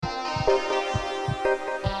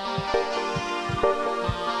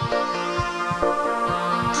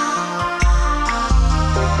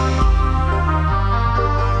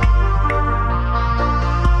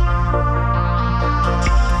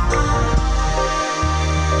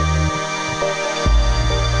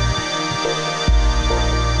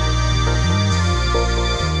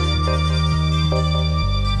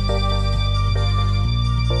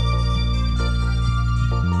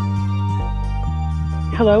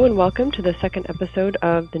Hello and welcome to the second episode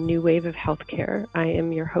of The New Wave of Healthcare. I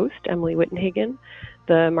am your host, Emily Wittenhagen,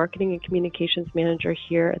 the Marketing and Communications Manager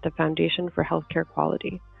here at the Foundation for Healthcare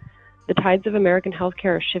Quality. The tides of American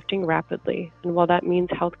healthcare are shifting rapidly, and while that means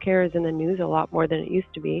healthcare is in the news a lot more than it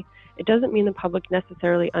used to be, it doesn't mean the public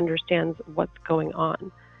necessarily understands what's going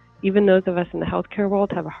on. Even those of us in the healthcare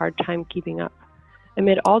world have a hard time keeping up.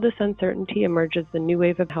 Amid all this uncertainty emerges the new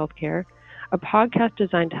wave of healthcare, a podcast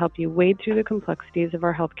designed to help you wade through the complexities of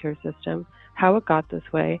our healthcare system, how it got this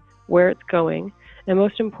way, where it's going, and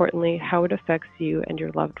most importantly, how it affects you and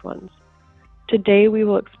your loved ones. Today, we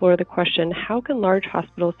will explore the question, how can large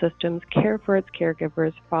hospital systems care for its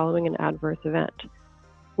caregivers following an adverse event?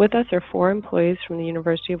 With us are 4 employees from the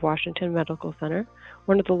University of Washington Medical Center,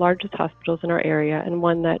 one of the largest hospitals in our area and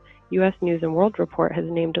one that U.S. News & World Report has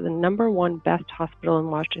named the #1 best hospital in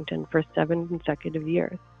Washington for 7 consecutive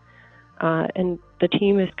years. And the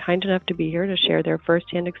team is kind enough to be here to share their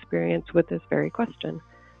firsthand experience with this very question.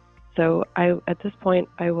 So at this point,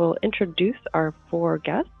 I will introduce our 4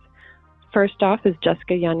 guests. First off is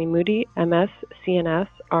Jessica Yanni-Moody, MS, CNS,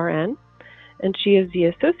 RN, and she is the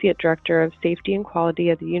Associate Director of Safety and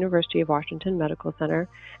Quality at the University of Washington Medical Center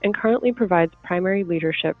and currently provides primary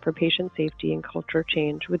leadership for patient safety and culture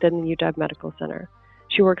change within the UW Medical Center.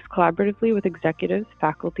 She works collaboratively with executives,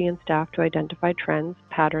 faculty, and staff to identify trends,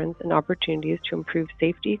 patterns, and opportunities to improve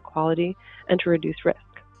safety, quality, and to reduce risk.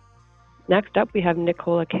 Next up, we have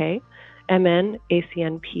Nicola Kay, MN,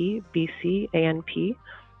 ACNP, BC, ANP,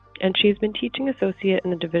 and she's been teaching associate in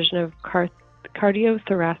the Division of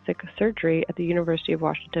Cardiothoracic Surgery at the University of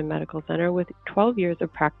Washington Medical Center with 12 years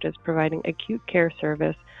of practice providing acute care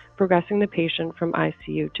service, progressing the patient from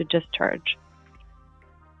ICU to discharge.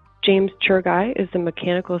 James Churgai is the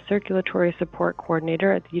Mechanical Circulatory Support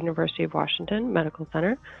Coordinator at the University of Washington Medical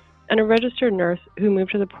Center and a registered nurse who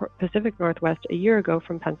moved to the Pacific Northwest a year ago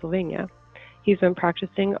from Pennsylvania. He's been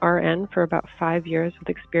practicing RN for about 5 years with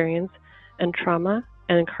experience in trauma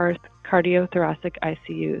and cardiothoracic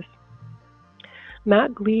ICUs.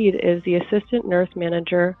 Matt Gleed is the Assistant Nurse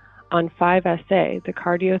Manager on 5SA, the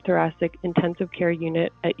Cardiothoracic Intensive Care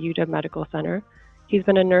Unit at UW Medical Center. He's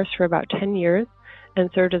been a nurse for about 10 years and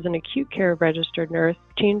served as an acute care registered nurse,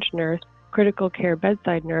 change nurse, critical care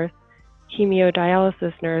bedside nurse,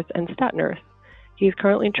 hemodialysis nurse, and stat nurse. He is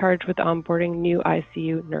currently charged with onboarding new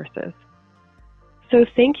ICU nurses. So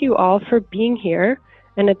thank you all for being here.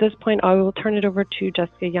 And at this point, I will turn it over to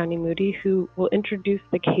Jessica Yanni-Moody, who will introduce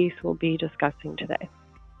the case we'll be discussing today.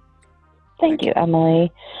 Thank you,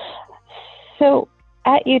 Emily. So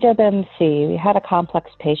at UWMC, we had a complex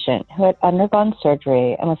patient who had undergone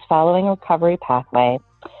surgery and was following a recovery pathway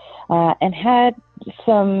and had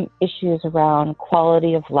some issues around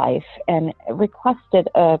quality of life and requested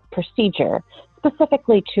a procedure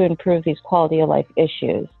specifically to improve these quality of life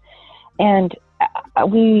issues. And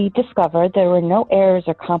we discovered there were no errors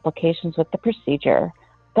or complications with the procedure,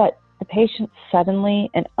 but the patient suddenly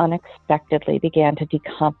and unexpectedly began to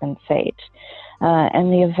decompensate.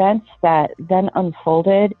 And the events that then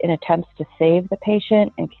unfolded in attempts to save the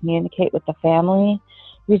patient and communicate with the family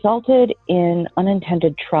resulted in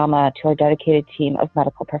unintended trauma to our dedicated team of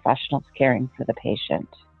medical professionals caring for the patient.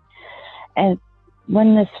 And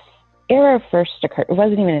when this error first occurred, it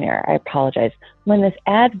wasn't even an error, I apologize. When this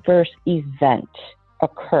adverse event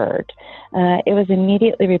occurred, it was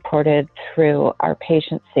immediately reported through our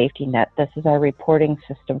patient safety net. This is our reporting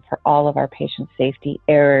system for all of our patient safety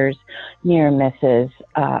errors, near misses,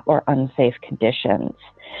 or unsafe conditions.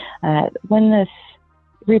 When this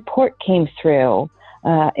report came through,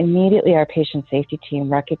 immediately our patient safety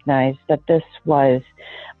team recognized that this was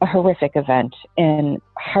a horrific event and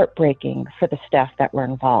heartbreaking for the staff that were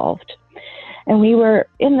involved. And we were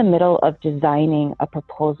in the middle of designing a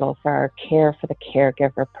proposal for our Care for the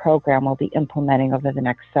Caregiver program we'll be implementing over the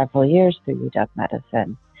next several years through UW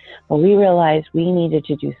Medicine. But we realized we needed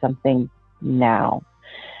to do something now.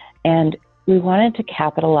 And we wanted to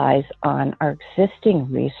capitalize on our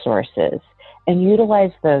existing resources and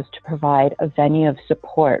utilize those to provide a venue of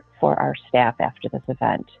support for our staff after this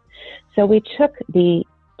event. So we took the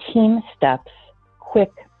team steps,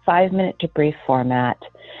 quick 5-minute debrief format,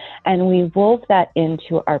 and we wove that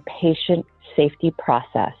into our patient safety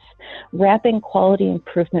process, wrapping quality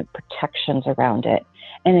improvement protections around it,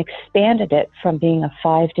 and expanded it from being a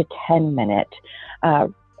 5 to 10 minute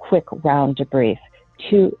quick round debrief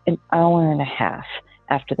to an hour and a half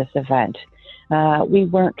after this event. We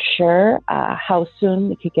weren't sure how soon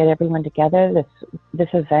we could get everyone together. This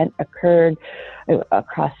event occurred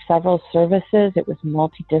across several services. It was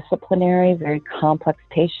multidisciplinary, very complex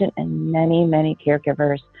patient, and many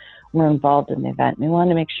caregivers were involved in the event. We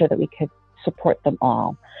wanted to make sure that we could support them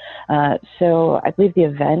all. So I believe the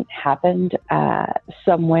event happened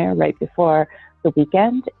somewhere right before the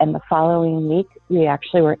weekend, and the following week we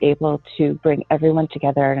actually were able to bring everyone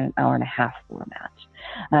together in an hour-and-a-half format.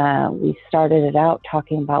 We started it out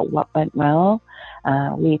talking about what went well.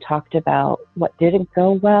 We talked about what didn't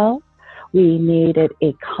go well. We needed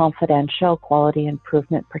a confidential quality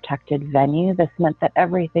improvement protected venue. This meant that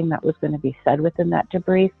everything that was going to be said within that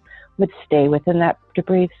debrief would stay within that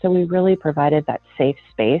debrief. So we really provided that safe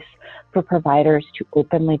space for providers to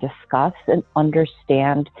openly discuss and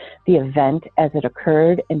understand the event as it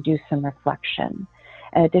occurred and do some reflection.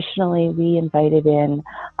 Additionally, we invited in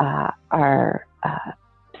our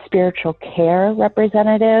spiritual care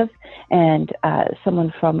representative and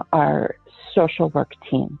someone from our social work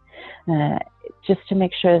team, just to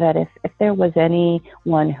make sure that if there was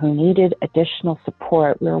anyone who needed additional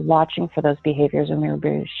support, we were watching for those behaviors and we were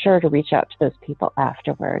very sure to reach out to those people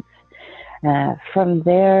afterwards. From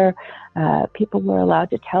there, people were allowed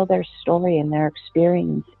to tell their story and their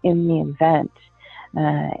experience in the event,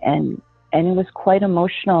 and it was quite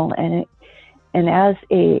emotional. And as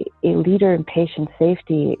a leader in patient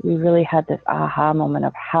safety, we really had this aha moment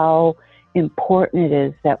of how important it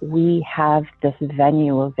is that we have this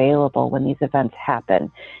venue available when these events happen.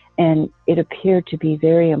 And it appeared to be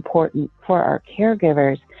very important for our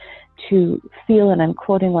caregivers to feel, and I'm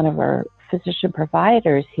quoting one of our physician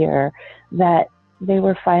providers here, that they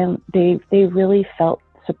were they really felt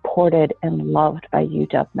supported and loved by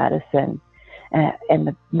UW Medicine and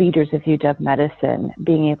the leaders of UW Medicine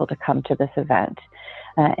being able to come to this event.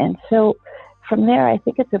 And so from there, I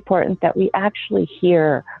think it's important that we actually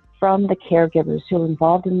hear from the caregivers who were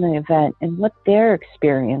involved in the event and what their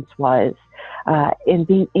experience was in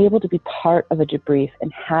being able to be part of a debrief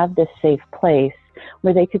and have this safe place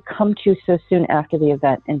where they could come to so soon after the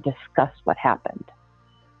event and discuss what happened.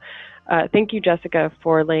 Thank you, Jessica,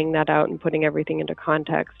 for laying that out and putting everything into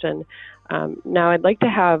context. And now I'd like to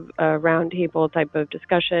have a roundtable type of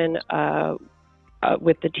discussion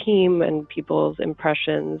with the team and people's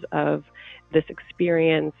impressions of this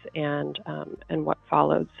experience and what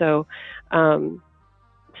followed. So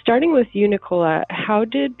starting with you, Nicola, how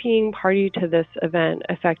did being party to this event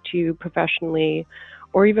affect you professionally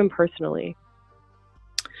or even personally?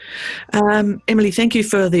 Emily, thank you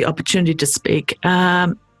for the opportunity to speak.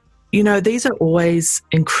 These are always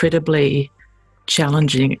incredibly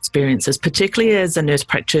challenging experiences, particularly as a nurse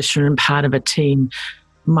practitioner and part of a team.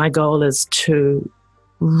 My goal is to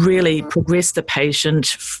really progress the patient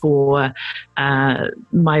for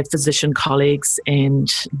my physician colleagues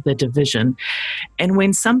and the division. And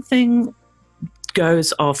when something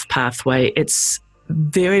goes off pathway, it's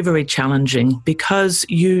very, very challenging because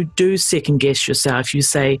you do second guess yourself. You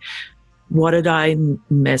say, what did I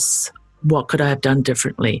miss? What could I have done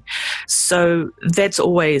differently? So that's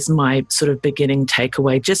always my sort of beginning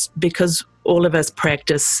takeaway, just because all of us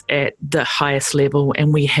practice at the highest level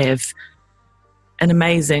and we have an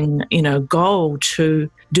amazing, goal to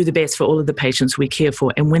do the best for all of the patients we care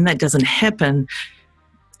for. And when that doesn't happen,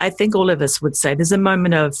 I think all of us would say there's a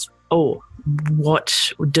moment of, oh,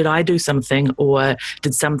 what did I do something, or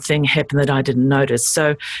did something happen that I didn't notice?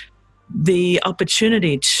 So the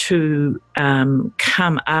opportunity to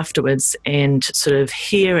come afterwards and sort of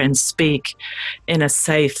hear and speak in a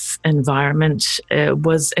safe environment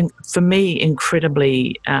was, for me,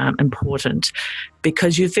 incredibly important,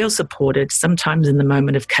 because you feel supported. Sometimes in the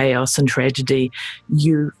moment of chaos and tragedy,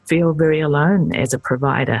 you feel very alone as a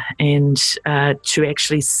provider, and to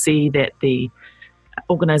actually see that the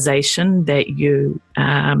organisation that you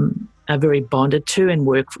are very bonded to and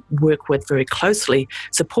work with very closely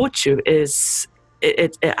support you is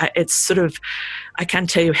it's sort of, I can't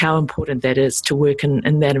tell you how important that is to work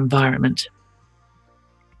in that environment.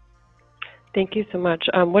 Thank you so much.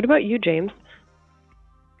 What about you, James?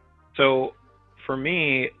 So for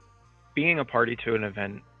me, being a party to an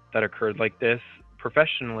event that occurred like this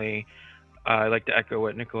professionally, I like to echo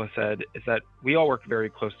what Nicola said, is that we all work very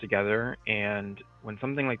close together, and when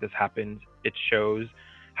something like this happens, it shows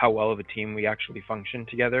how well of a team we actually function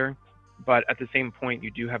together. But at the same point, you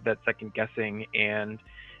do have that second guessing, and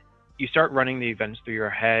you start running the events through your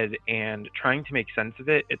head and trying to make sense of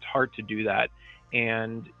it. It's hard to do that.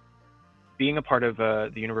 And being a part of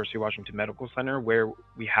the University of Washington Medical Center, where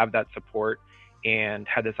we have that support and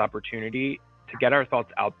had this opportunity to get our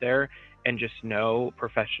thoughts out there and just know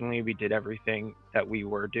professionally we did everything that we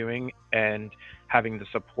were doing, and having the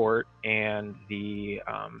support and the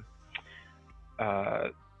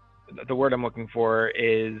word I'm looking for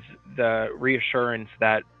is the reassurance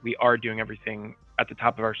that we are doing everything at the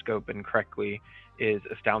top of our scope and correctly, is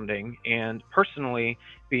astounding. And personally,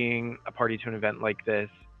 being a party to an event like this,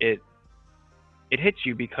 it hits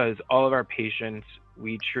you because all of our patients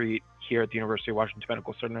we treat here at the University of Washington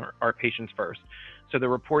Medical Center are patients first. So the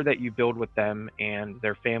rapport that you build with them and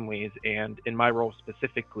their families, and in my role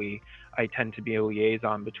specifically, I tend to be a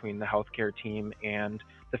liaison between the healthcare team and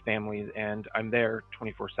the families, and I'm there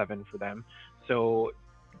 24/7 for them. So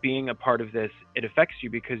being a part of this, it affects you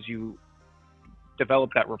because you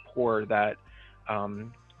develop that rapport that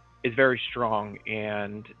um, is very strong,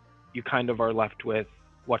 and you kind of are left with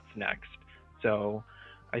what's next. So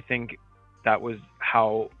I think that was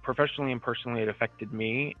how professionally and personally it affected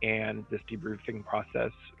me, and this debriefing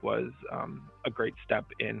process was a great step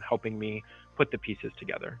in helping me put the pieces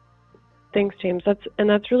together. Thanks, James.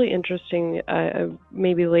 That's really interesting.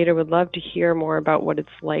 Maybe later would love to hear more about what it's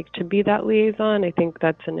like to be that liaison. I think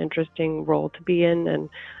that's an interesting role to be in, and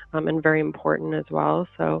very important as well.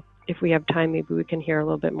 So if we have time, maybe we can hear a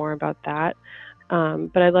little bit more about that.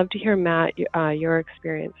 But I'd love to hear, Matt, your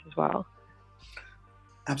experience as well.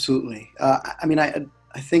 Absolutely.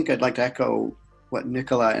 I think I'd like to echo what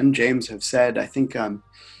Nicola and James have said. I think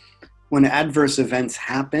when adverse events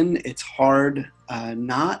happen, it's hard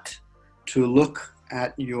not to look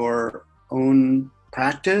at your own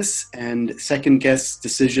practice and second guess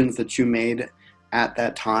decisions that you made at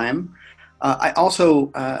that time. I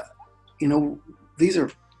also, these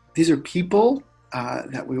are people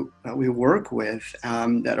that we work with,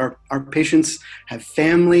 that our patients have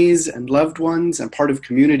families and loved ones and part of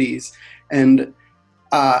communities, and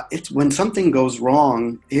it's when something goes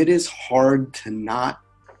wrong, it is hard to not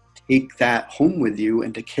take that home with you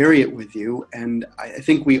and to carry it with you. And I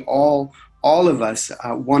think we all of us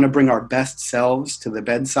want to bring our best selves to the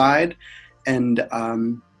bedside, and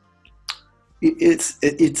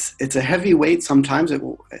it's a heavy weight sometimes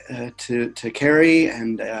to carry,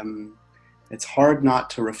 and it's hard not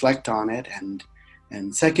to reflect on it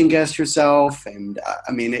and second guess yourself. And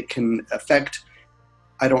it can affect,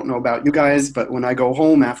 I don't know about you guys, but when I go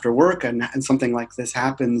home after work and something like this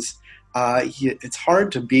happens, it's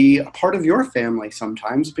hard to be a part of your family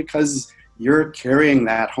sometimes because you're carrying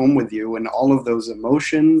that home with you, and all of those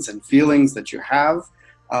emotions and feelings that you have.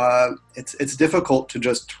 It's difficult to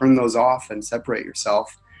just turn those off and separate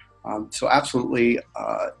yourself. So absolutely,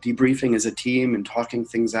 debriefing as a team and talking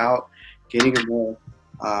things out, getting a more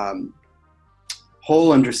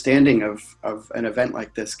whole understanding of an event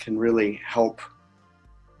like this can really help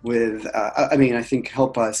with, I think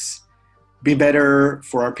help us be better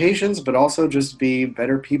for our patients, but also just be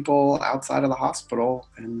better people outside of the hospital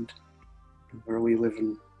and where we live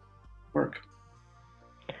and work.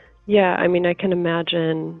 Yeah, I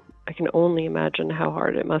can only imagine how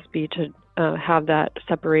hard it must be to have that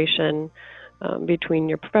separation between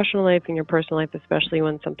your professional life and your personal life, especially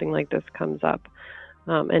when something like this comes up,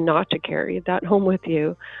 and not to carry that home with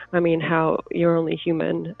you. How you're only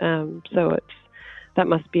human, so that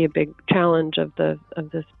must be a big challenge of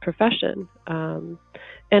this profession,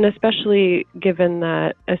 and especially given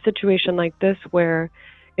that a situation like this where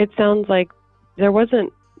it sounds like there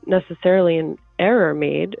wasn't necessarily an error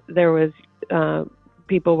made. There was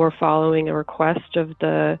people were following a request of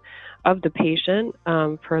the patient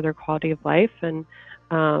for their quality of life, and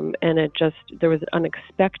there was an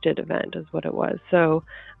unexpected event is what it was. So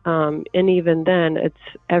and even then, it's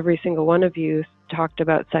every single one of you talked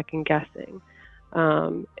about second guessing.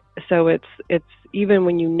 So it's even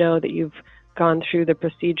when you know that you've gone through the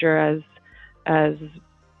procedure as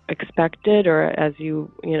expected, or as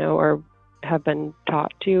or have been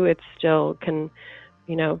taught to, it still can,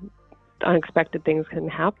 unexpected things can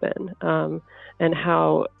happen. And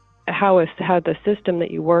how the system that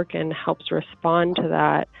you work in helps respond to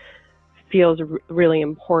that feels really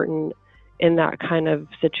important in that kind of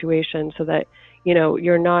situation, so that,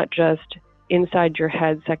 you're not just inside your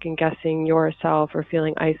head second guessing yourself or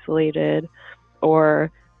feeling isolated,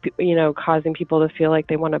 or, causing people to feel like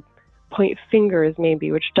they want to point fingers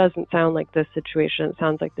maybe, which doesn't sound like this situation. It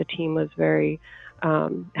sounds like the team was very,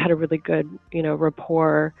 had a really good,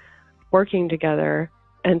 rapport working together.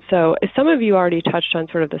 And so some of you already touched on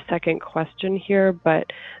sort of the second question here,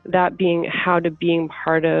 but that being how to being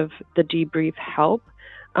part of the debrief help.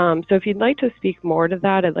 So if you'd like to speak more to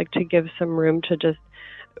that, I'd like to give some room to just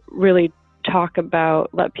really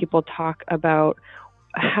let people talk about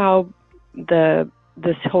how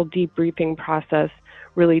this whole debriefing process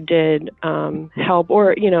really did help,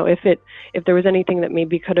 or if there was anything that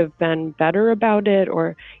maybe could have been better about it,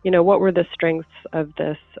 or what were the strengths of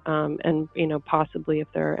this, and possibly if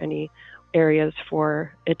there are any areas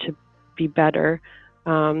for it to be better.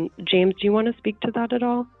 James, do you want to speak to that at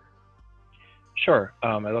all? Sure,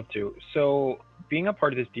 I'd love to. So being a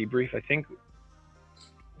part of this debrief, I think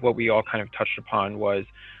what we all kind of touched upon was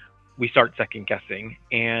we start second guessing.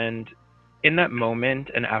 And in that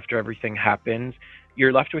moment and after everything happens,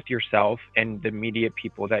 you're left with yourself and the immediate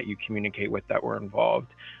people that you communicate with that were involved.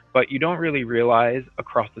 But you don't really realize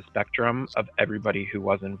across the spectrum of everybody who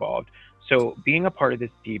was involved. So being a part of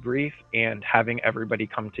this debrief and having everybody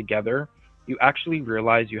come together, you actually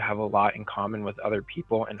realize you have a lot in common with other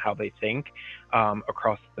people and how they think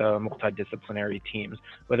across the multidisciplinary teams,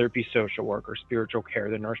 whether it be social work or spiritual care,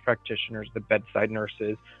 the nurse practitioners, the bedside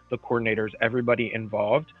nurses, the coordinators, everybody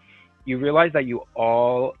involved. You realize that you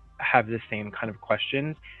all have the same kind of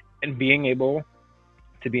questions, and being able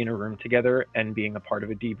to be in a room together and being a part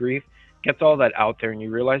of a debrief gets all that out there, and you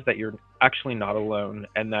realize that you're actually not alone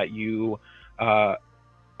and that you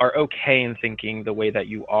are okay in thinking the way that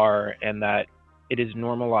you are, and that it is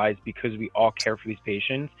normalized because we all care for these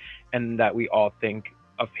patients and that we all think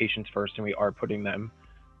of patients first and we are putting them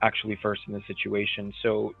actually first in the situation.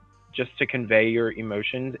 So just to convey your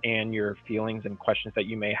emotions and your feelings and questions that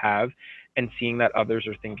you may have, and seeing that others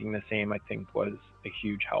are thinking the same, I think was a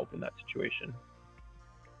huge help in that situation.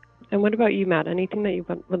 And what about you, Matt? Anything that you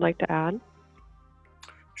would like to add?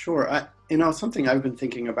 Sure. Something I've been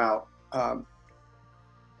thinking about, I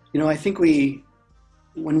think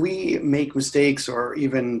when we make mistakes or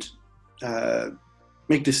even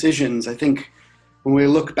make decisions, I think when we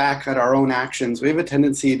look back at our own actions, we have a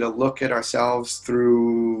tendency to look at ourselves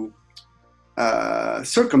through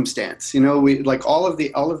circumstance. We like all of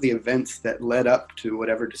the events that led up to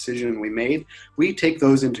whatever decision we made. We take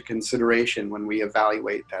those into consideration when we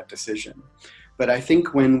evaluate that decision. But I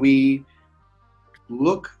think when we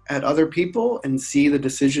look at other people and see the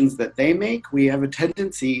decisions that they make, we have a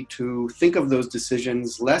tendency to think of those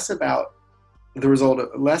decisions less of the result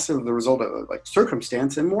of like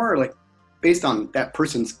circumstance and more like based on that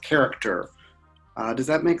person's character. Does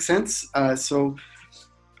that make sense? So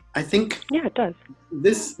I think it does.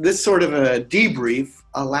 This sort of a debrief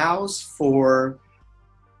allows for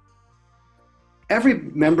every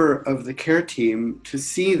member of the care team to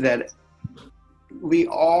see that we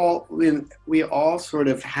all sort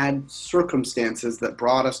of had circumstances that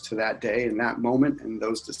brought us to that day and that moment and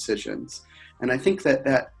those decisions. And I think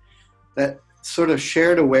that sort of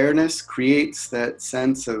shared awareness creates that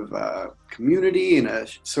sense of community and a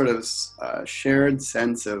sort of shared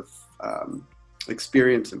sense of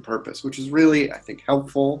experience and purpose, which is really, I think,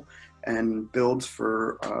 helpful and builds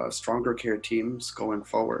for stronger care teams going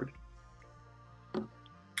forward.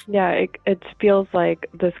 Yeah, it feels like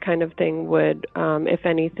this kind of thing would, if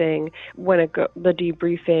anything, when the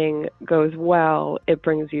debriefing goes well, it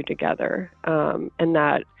brings you together, and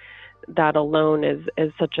that alone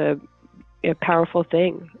is such a powerful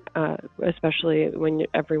thing, especially when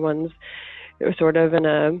everyone's sort of in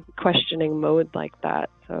a questioning mode like that.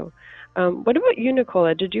 So, what about you,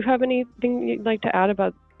 Nicola? Did you have anything you'd like to add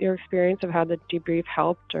about your experience of how the debrief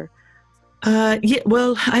helped? Or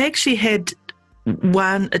well, I actually had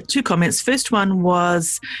two comments. First one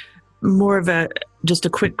was more of just a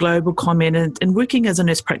quick global comment. And working as a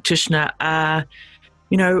nurse practitioner,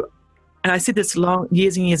 and I said this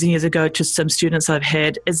years and years and years ago to some students I've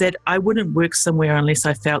had, is that I wouldn't work somewhere unless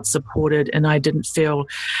I felt supported and I didn't feel,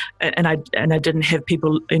 and I didn't have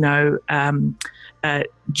people,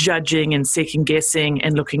 judging and second guessing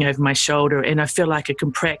and looking over my shoulder. And I feel like I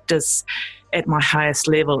can practice at my highest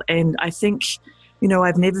level. And I think,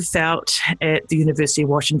 I've never felt at the University of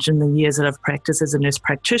Washington, the years that I've practiced as a nurse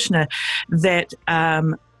practitioner, that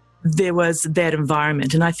there was that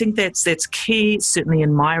environment. And I think that's key, certainly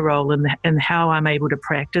in my role and how I'm able to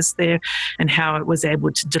practice there and how I was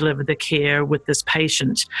able to deliver the care with this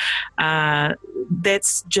patient.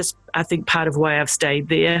 That's just, I think, part of why I've stayed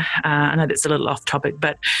there. I know that's a little off topic,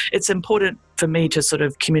 but it's important for me to sort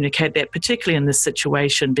of communicate that, particularly in this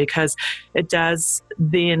situation, because it does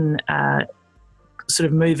then sort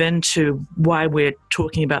of move into why we're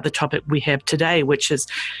talking about the topic we have today, which is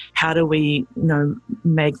how do we,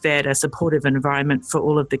 make that a supportive environment for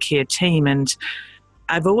all of the care team. And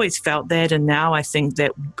I've always felt that, and now I think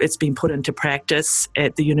that it's been put into practice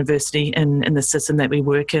at the university and in the system that we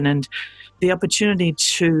work in, and the opportunity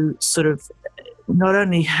to sort of not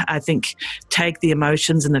only, I think, take the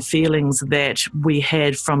emotions and the feelings that we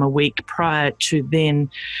had from a week prior to then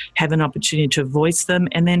have an opportunity to voice them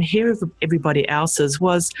and then hear everybody else's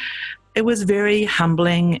it was very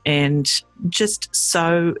humbling and just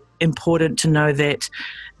so important to know that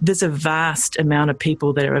there's a vast amount of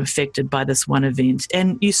people that are affected by this one event.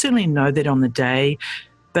 And you certainly know that on the day,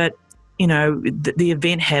 but the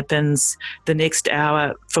event happens the next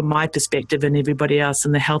hour, from my perspective and everybody else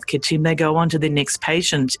in the healthcare team, they go on to the next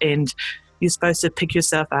patient. And you're supposed to pick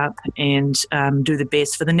yourself up and do the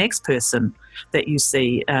best for the next person that you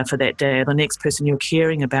see for that day, or the next person you're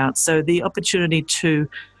caring about. So the opportunity to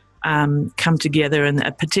come together in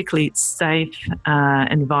a particularly safe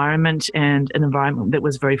environment, and an environment that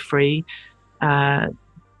was very free,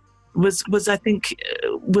 was I think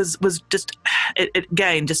was just it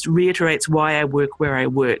again just reiterates why I work where I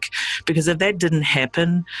work, because if that didn't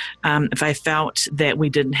happen, if I felt that we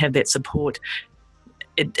didn't have that support,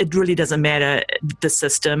 it really doesn't matter the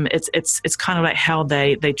system. It's kind of like how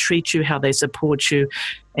they treat you, how they support you,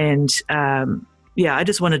 and I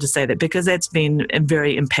just wanted to say that because that's been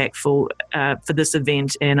very impactful for this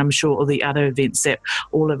event, and I'm sure all the other events that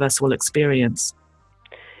all of us will experience.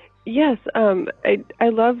 Yes, I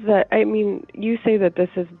love that. I mean, you say that this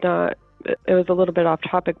is not, it was a little bit off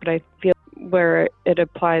topic, but I feel where it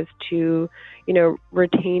applies to,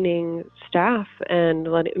 retaining staff and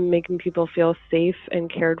making people feel safe and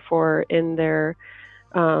cared for in their,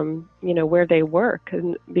 where they work.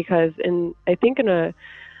 And because I think in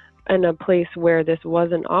a place where this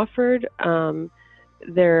wasn't offered, and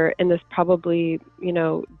this probably,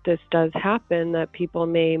 this does happen, that people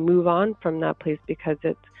may move on from that place because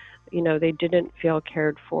it's, they didn't feel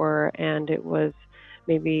cared for, and it was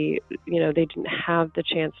maybe, they didn't have the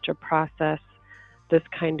chance to process this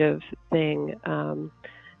kind of thing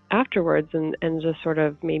afterwards, and just sort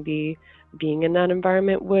of maybe being in that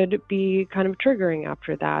environment would be kind of triggering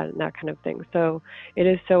after that, and that kind of thing. So it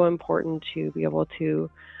is so important to be able to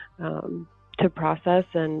process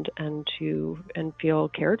and feel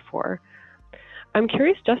cared for. I'm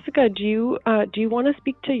curious, Jessica, do you want to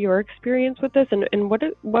speak to your experience with this, and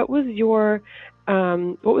what was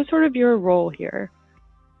sort of your role here?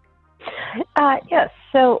 Yes.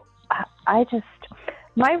 So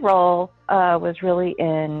my role was really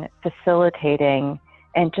in facilitating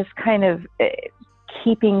and just kind of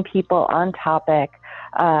keeping people on topic,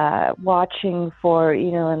 watching for,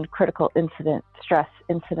 in critical stress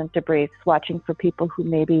incident debriefs, watching for people who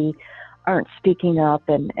maybe aren't speaking up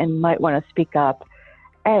and might want to speak up.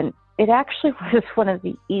 And it actually was one of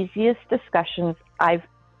the easiest discussions I've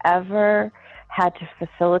ever had to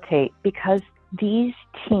facilitate, because these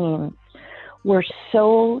teams were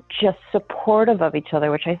so just supportive of each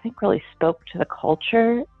other, which I think really spoke to the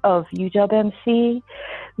culture of UWMC,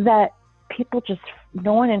 that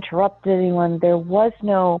no one interrupted anyone. There was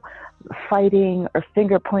no fighting or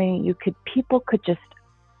finger pointing. People could just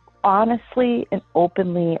honestly and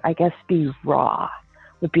openly, I guess, be raw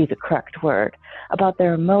would be the correct word, about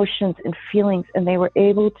their emotions and feelings, and they were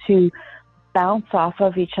able to bounce off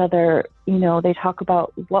of each other. They talk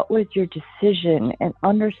about what was your decision, and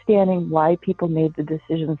understanding why people made the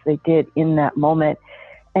decisions they did in that moment,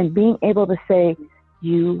 and being able to say,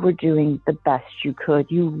 you were doing the best you could.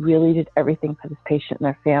 You really did everything for this patient and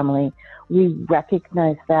their family. We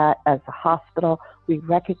recognize that as a hospital. We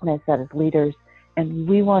recognize that as leaders. And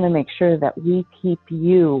we want to make sure that we keep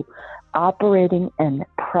you operating and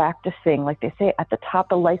practicing, like they say, at the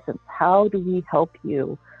top of license. How do we help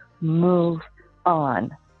you move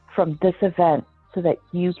on from this event so that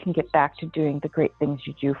you can get back to doing the great things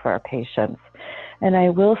you do for our patients? And I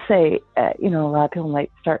will say, a lot of people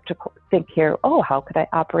might start to think here, how could I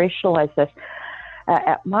operationalize this?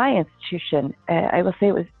 At my institution, I will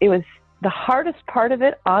say it was the hardest part of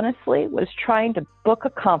it, honestly, was trying to book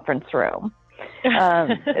a conference room.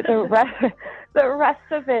 The rest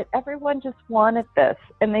of it, everyone just wanted this,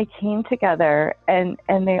 and they came together, and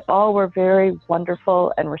they all were very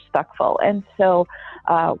wonderful and respectful. And so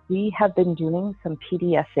we have been doing some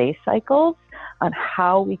PDSA cycles on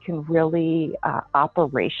how we can really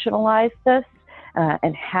operationalize this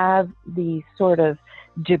and have these sort of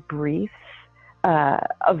debriefs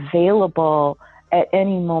available at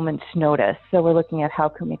any moment's notice. So we're looking at how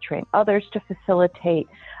can we train others to facilitate,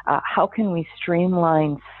 how can we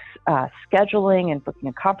streamline scheduling and booking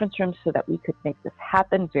a conference room so that we could make this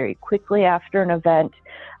happen very quickly after an event,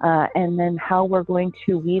 and then how we're going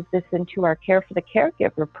to weave this into our Care for the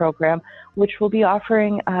Caregiver program, which will be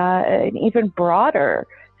offering an even broader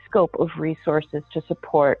scope of resources to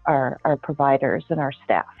support our providers and our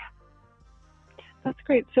staff. That's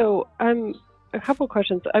great. So a couple of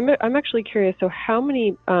questions. I'm actually curious. So how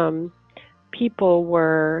many people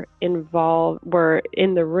were in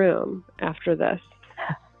the room after this?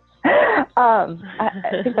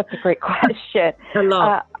 I think that's a great question. A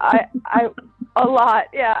lot. A lot.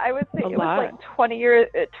 Yeah, I would say it was like 20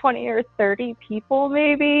 or 30 people,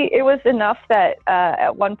 maybe. It was enough that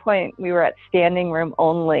at one point we were at standing room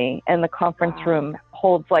only, and the conference room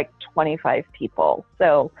holds like 25 people.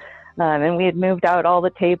 So, and we had moved out all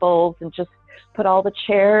the tables and just put all the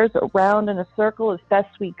chairs around in a circle as best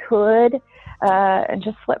we could. and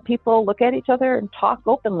just let people look at each other and talk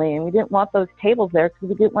openly. And we didn't want those tables there because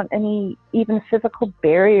we didn't want any even physical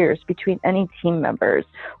barriers between any team members.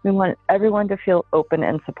 We wanted everyone to feel open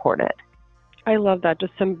and supported. I love that.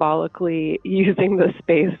 Just symbolically using the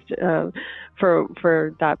space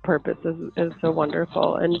for that purpose is so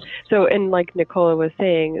wonderful. And so, and like Nicola was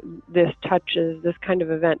saying, this kind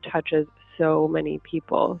of event touches so many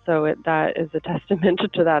people. So that is a testament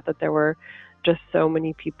to that there were just so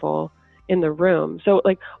many people in the room. So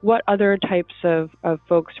like, what other types of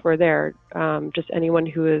folks were there? Just anyone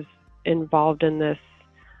who is involved in this,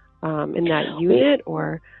 in that unit,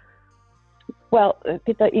 or? Well,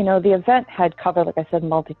 the event had covered, like I said,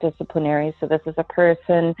 multidisciplinary. So this is a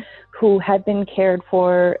person who had been cared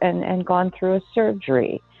for and gone through a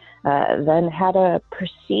surgery, then had a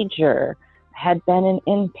procedure, had been an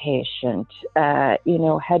inpatient,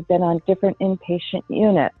 had been on different inpatient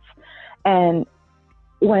units. And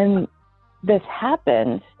when this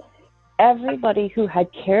happened, everybody who had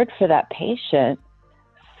cared for that patient,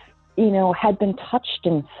 had been touched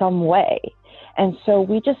in some way. And so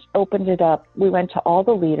we just opened it up. We went to all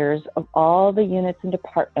the leaders of all the units and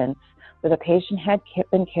departments where the patient had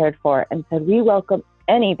been cared for and said, we welcome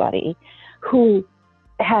anybody who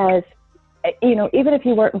has, even if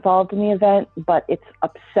you weren't involved in the event, but it's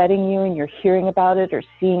upsetting you and you're hearing about it or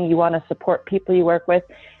seeing you want to support people you work with,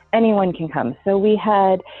 anyone can come. So we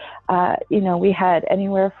had, we had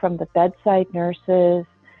anywhere from the bedside nurses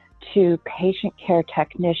to patient care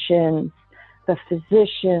technicians, the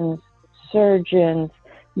physicians, surgeons,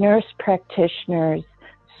 nurse practitioners.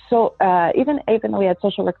 So even though we had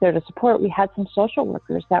social work there to support, we had some social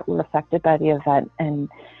workers that were affected by the event and,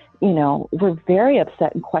 were very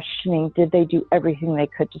upset and questioning, did they do everything they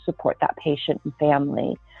could to support that patient and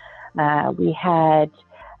family? We had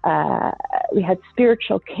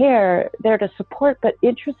spiritual care there to support, but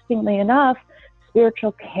interestingly enough,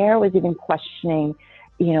 spiritual care was even questioning,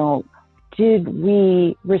 did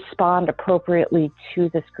we respond appropriately to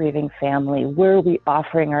this grieving family? Were we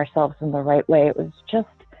offering ourselves in the right way? It was just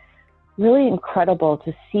really incredible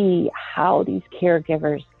to see how these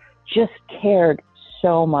caregivers just cared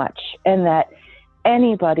so much, and that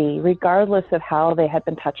anybody, regardless of how they had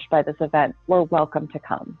been touched by this event, were welcome to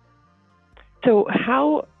come. So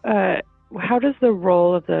how does the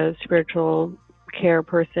role of the spiritual care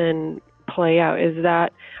person play out?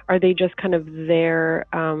 Are they just kind of there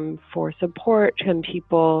for support? Can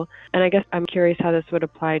people, and I guess I'm curious how this would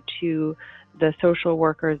apply to the social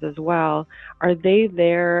workers as well. Are they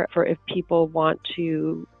there for if people want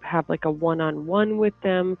to have like a one-on-one with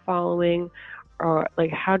them following, or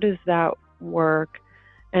like how does that work?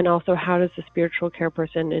 And also, how does the spiritual care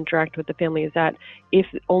person interact with the family? Is that if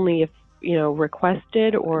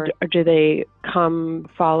requested, or do they come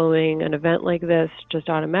following an event like this just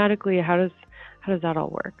automatically? How does that all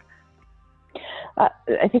work?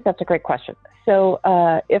 I think that's a great question. So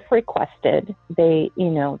if requested, they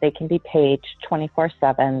can be paged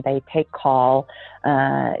 24/7. They take call.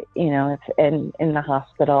 If in the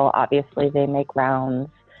hospital, obviously they make rounds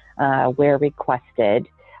where requested.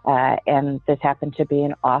 And this happened to be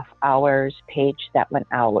an off-hours page that went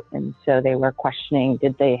out. And so they were questioning,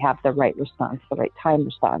 did they have the right response, the right time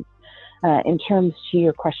response? In terms to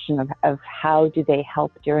your question of how do they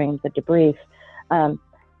help during the debrief,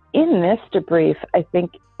 in this debrief, I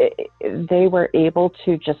think they were able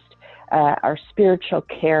to just, our spiritual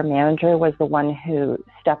care manager was the one who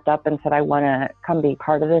stepped up and said, I want to come be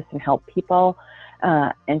part of this and help people.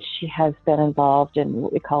 And she has been involved in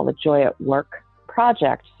what we call the Joy at Work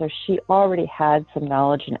project. So she already had some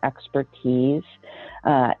knowledge and expertise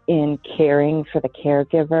in caring for the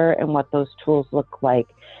caregiver and what those tools look like.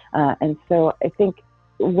 And so I think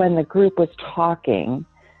when the group was talking,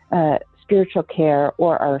 spiritual care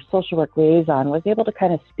or our social work liaison was able to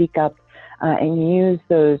kind of speak up and use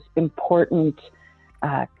those important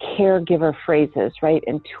caregiver phrases, right,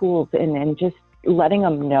 and tools, and just letting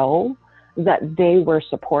them know that they were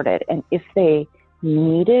supported, and if they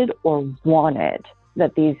needed or wanted,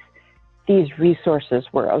 that these resources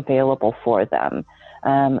were available for them.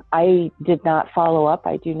 I did not follow up.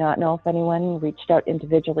 I do not know if anyone reached out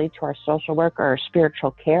individually to our social work or our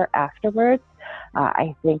spiritual care afterwards.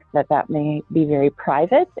 I think that may be very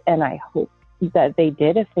private, and I hope that they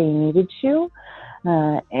did if they needed to.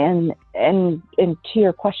 And to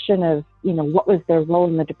your question of, what was their role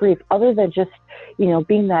in the debrief, other than just,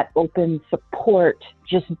 being that open support,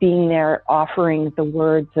 just being there, offering the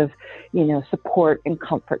words of, support and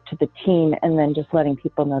comfort to the team, and then just letting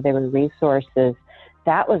people know they were resources.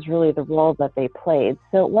 That was really the role that they played.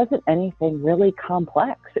 So it wasn't anything really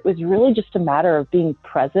complex. It was really just a matter of being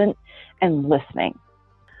present and listening.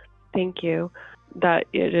 Thank you. That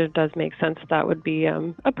it does make sense. That would be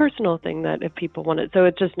a personal thing that if people want it. So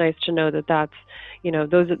it's just nice to know that that's,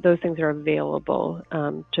 those things are available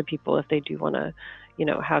to people if they do want to,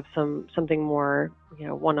 have something more,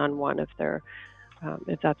 one-on-one if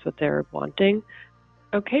that's what they're wanting.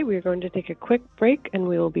 Okay, we're going to take a quick break and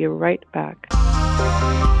we will be right back.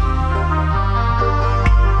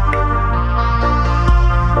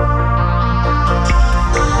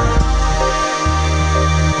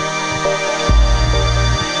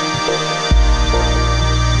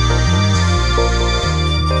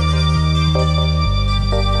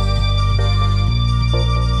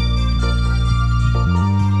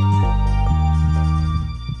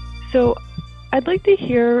 So I'd like to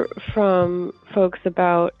hear from folks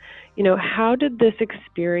about, how did this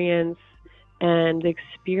experience and the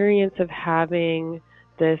experience of having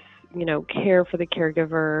this, care for the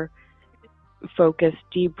caregiver focus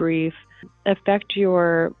debrief affect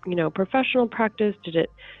your, professional practice? Did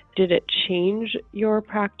it change your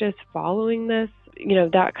practice following this?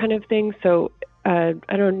 That kind of thing. So I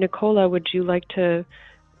don't know, Nicola, would you like to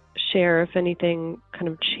share if anything kind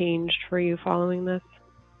of changed for you following this?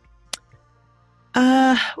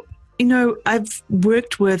 I've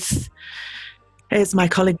worked with, as my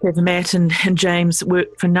colleagues have, Matt and James,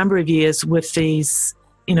 worked for a number of years with these,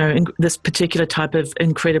 this particular type of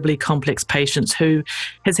incredibly complex patients who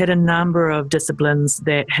has had a number of disciplines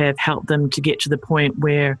that have helped them to get to the point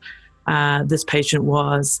where this patient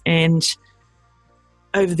was. And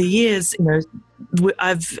over the years,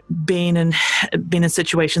 I've been in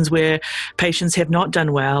situations where patients have not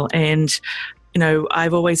done well, and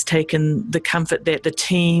I've always taken the comfort that the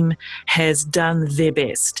team has done their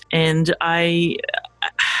best. And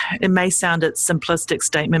it may sound a simplistic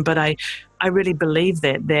statement, but I really believe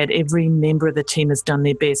that every member of the team has done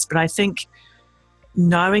their best. But I think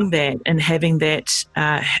knowing that and having that,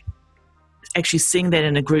 actually seeing that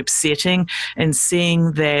in a group setting and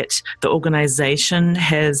seeing that the organisation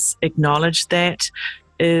has acknowledged that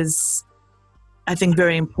is, I think,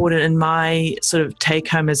 very important. In my sort of take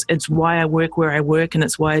home is it's why I work where I work, and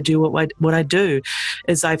it's why I do what I do.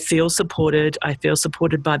 Is I feel supported. I feel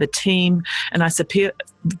supported by the team, and I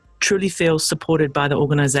truly feel supported by the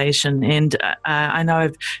organisation. And I know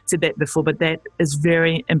I've said that before, but that is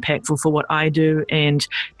very impactful for what I do and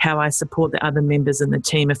how I support the other members in the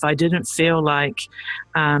team. If I didn't feel like,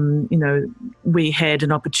 we had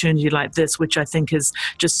an opportunity like this, which I think is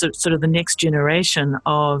just sort of the next generation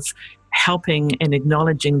of helping and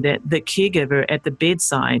acknowledging that the caregiver at the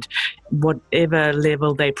bedside, whatever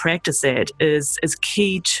level they practice at, is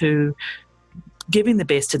key to giving the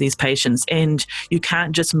best to these patients. And you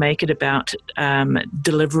can't just make it about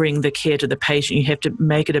delivering the care to the patient. You have to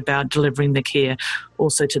make it about delivering the care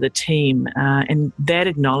also to the team. And that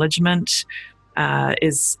acknowledgement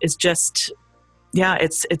is just,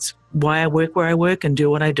 it's why I work where I work and do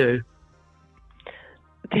what I do.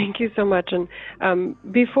 Thank you so much. And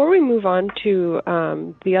before we move on to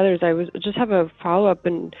the others, just have a follow-up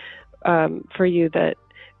for you, that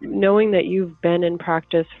knowing that you've been in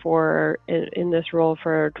practice in this role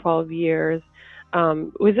for 12 years,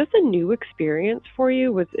 was this a new experience for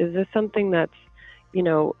you? Is this something that's,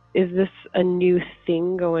 is this a new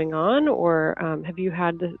thing going on, or have you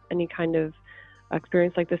had any kind of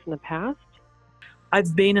experience like this in the past?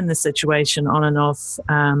 I've been in this situation on and off,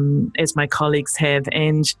 as my colleagues have,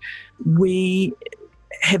 and we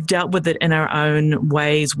have dealt with it in our own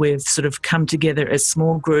ways. We've sort of come together as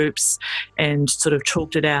small groups and sort of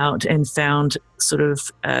talked it out and found sort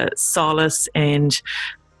of solace and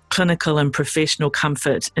clinical and professional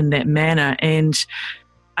comfort in that manner. And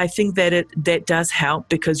I think that that does help,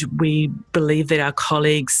 because we believe that our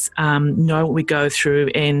colleagues know what we go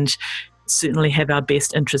through and certainly have our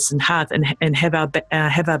best interests in heart and have our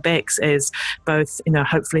backs, as both,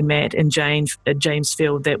 hopefully Matt and James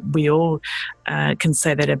feel that we all can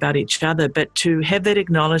say that about each other. But to have that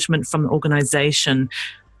acknowledgement from the organisation,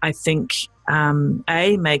 I think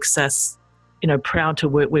makes us, proud to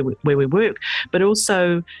work where we work, but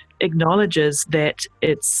also acknowledges that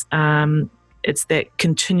it's that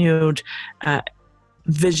continued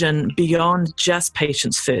vision beyond just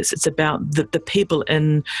patients first. It's about the people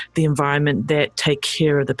in the environment that take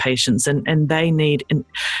care of the patients, and they need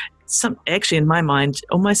actually, in my mind,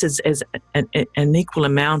 almost as an equal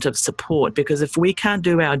amount of support, because if we can't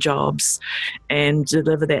do our jobs and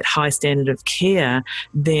deliver that high standard of care,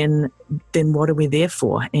 then what are we there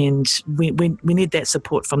for? And we need that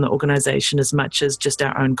support from the organisation as much as just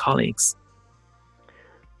our own colleagues.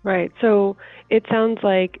 Right. So it sounds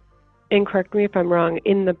like, and correct me if I'm wrong,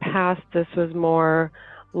 in the past this was more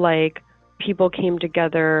like people came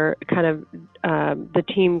together, kind of the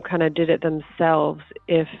team kind of did it themselves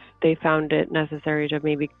if they found it necessary to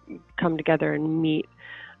maybe come together and meet.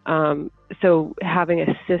 So having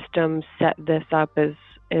a system set this up is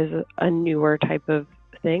a newer type of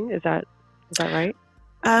thing. Is that right?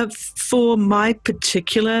 For my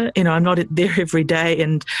particular, I'm not there every day,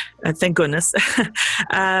 and thank goodness.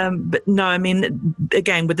 But no, I mean,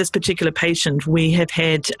 again, with this particular patient, we have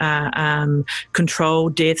had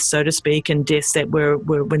controlled deaths, so to speak, and deaths that were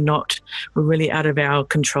really out of our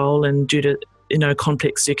control and due to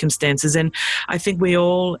complex circumstances. And I think we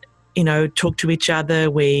all talk to each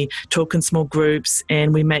other, we talk in small groups,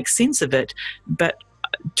 and we make sense of it. But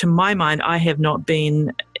to my mind, I have not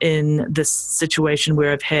been in this situation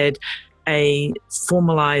where I've had a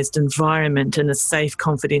formalized environment and a safe,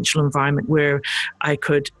 confidential environment where I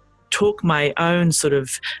could talk my own sort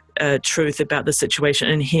of truth about the situation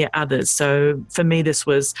and hear others. So for me, this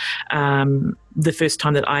was the first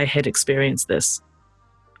time that I had experienced this.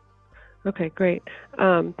 Okay, great.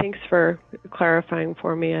 Thanks for clarifying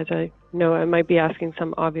for me, as I know I might be asking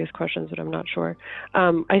some obvious questions, but I'm not sure.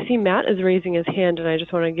 I see Matt is raising his hand, and I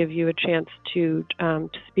just want to give you a chance to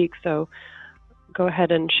speak, so go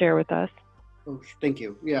ahead and share with us. Oh, thank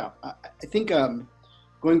you. Yeah, I think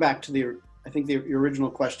going back to the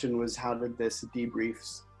original question was, how did this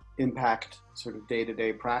debriefs impact sort of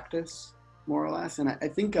day-to-day practice, more or less? And I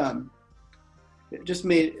think it just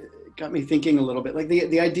got me thinking a little bit. Like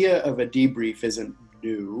the idea of a debrief isn't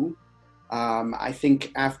new. I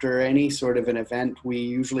think after any sort of an event, we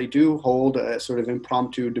usually do hold a sort of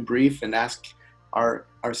impromptu debrief and ask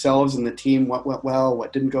ourselves and the team what went well,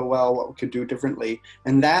 what didn't go well, what we could do differently.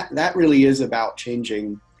 And that really is about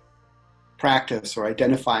changing practice or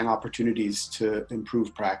identifying opportunities to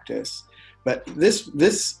improve practice. But this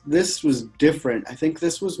was different. I think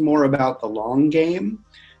this was more about the long game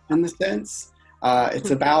in the sense.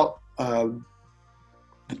 It's about the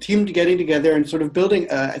team getting together and sort of building,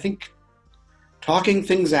 I think, talking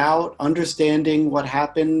things out, understanding what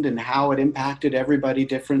happened and how it impacted everybody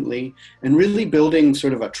differently, and really building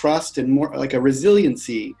sort of a trust and more like a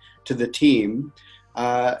resiliency to the team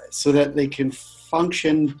so that they can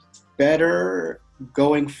function better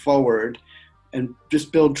going forward and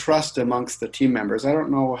just build trust amongst the team members. I don't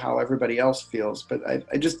know how everybody else feels, but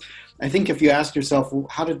I think if you ask yourself, well,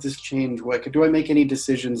 how did this change? Do I make any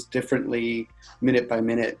decisions differently minute by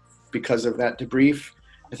minute because of that debrief?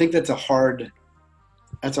 I think that's a hard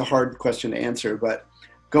question to answer, but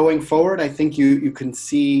going forward, I think you can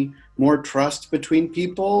see more trust between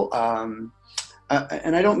people.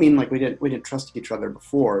 And I don't mean like we didn't trust each other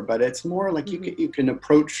before, but it's more like you can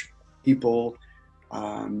approach people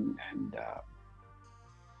and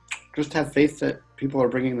just have faith that people are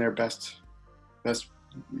bringing their best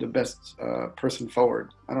person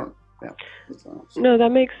forward. No, that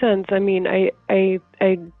makes sense. I mean, I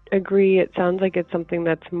agree. It sounds like it's something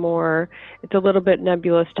that's it's a little bit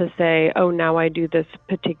nebulous to say, oh, now I do this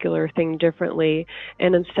particular thing differently.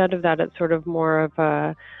 And instead of that, it's sort of more of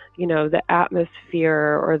a, the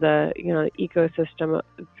atmosphere or the, ecosystem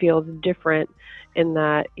feels different in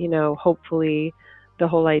that, hopefully the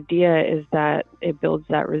whole idea is that it builds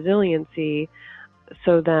that resiliency.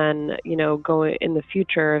 So then, going in the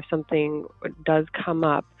future, if something does come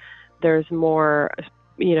up, there's more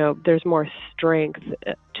strength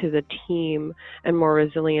to the team and more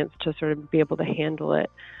resilience to sort of be able to handle it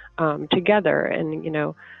together. And,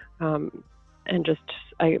 and just,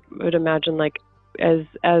 I would imagine like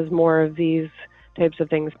as more of these types of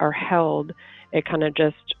things are held, it kind of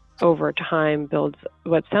just over time builds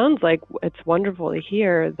what sounds like it's wonderful to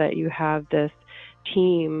hear that you have this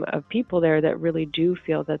team of people there that really do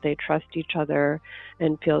feel that they trust each other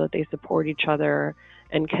and feel that they support each other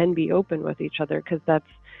and can be open with each other, because that's,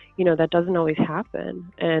 that doesn't always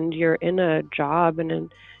happen. And you're in a job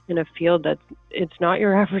and in a field it's not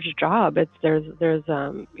your average job. There's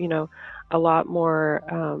a lot more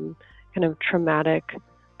kind of traumatic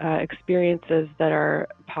experiences that are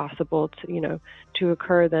possible to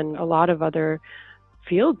occur than a lot of other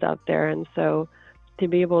fields out there. And so to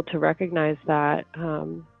be able to recognize that,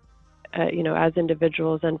 as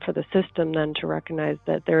individuals and for the system, then to recognize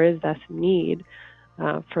that there is this need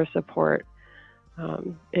for support,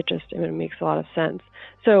 it makes a lot of sense.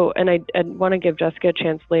 So, and I want to give Jessica a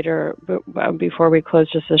chance later, before we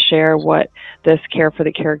close, just to share what this Care for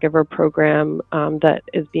the Caregiver program that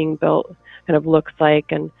is being built kind of looks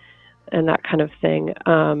like and that kind of thing.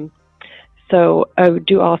 So I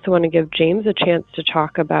do also want to give James a chance to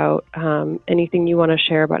talk about anything you want to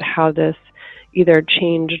share about how this either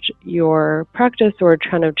changed your practice or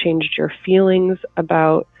kind of changed your feelings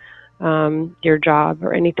about your job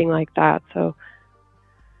or anything like that. So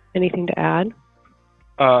anything to add?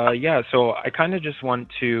 Yeah, so I kind of just want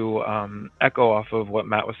to echo off of what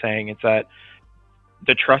Matt was saying. It's that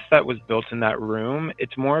the trust that was built in that room,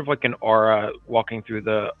 it's more of like an aura walking through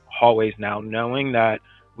the hallways now, knowing that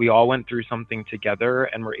we all went through something together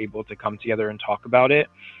and we're able to come together and talk about it.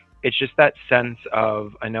 It's just that sense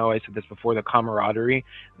of, I know I said this before, the camaraderie,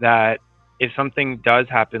 that if something does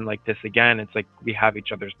happen like this again, it's like we have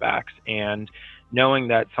each other's backs. And knowing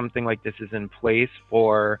that something like this is in place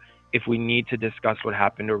for if we need to discuss what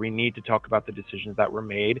happened or we need to talk about the decisions that were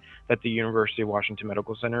made, that the University of Washington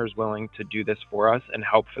Medical Center is willing to do this for us and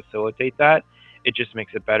help facilitate that, it just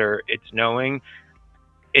makes it better. It's knowing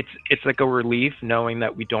it's like a relief knowing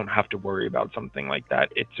that we don't have to worry about something like that.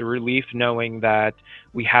 It's a relief knowing that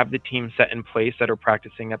we have the team set in place that are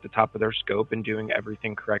practicing at the top of their scope and doing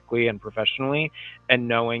everything correctly and professionally, and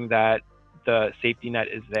knowing that the safety net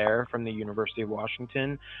is there from the University of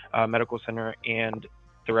Washington Medical Center and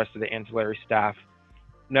the rest of the ancillary staff,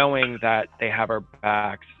 knowing that they have our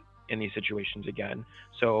backs in these situations again.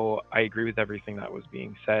 So I agree with everything that was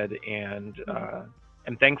being said, and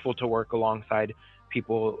I'm thankful to work alongside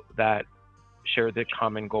people that share the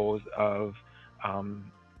common goals of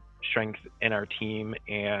strength in our team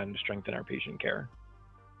and strength in our patient care.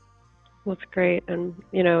 That's great. And,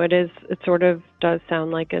 it sort of does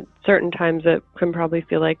sound like at certain times it can probably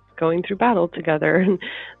feel like going through battle together and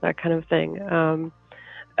that kind of thing.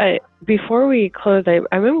 Before we close,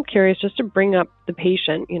 I'm curious just to bring up the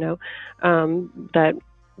patient,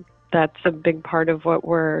 that's a big part of what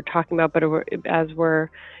we're talking about, but as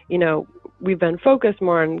we've been focused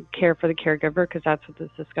more on care for the caregiver because that's what this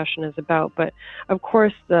discussion is about. But of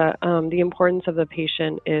course, the importance of the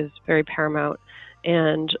patient is very paramount.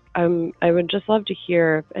 And I would just love to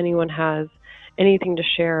hear if anyone has anything to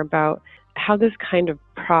share about how this kind of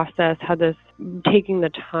process, how this taking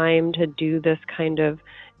the time to do this kind of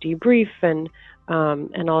debrief and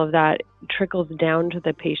all of that trickles down to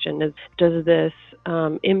the patient. Does this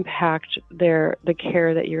impact the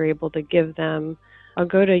care that you're able to give them? I'll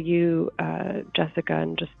go to you, Jessica,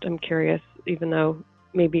 and I'm curious, even though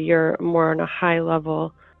maybe you're more on a high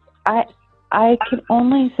level. I can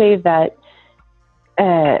only say that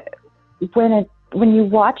when you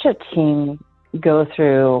watch a team go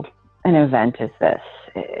through an event as this,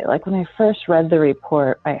 like when I first read the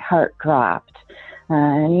report, my heart dropped.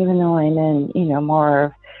 And even though I'm in, more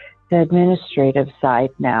of the administrative side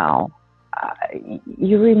now,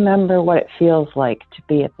 you remember what it feels like to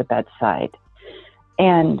be at the bedside.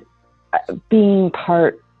 And being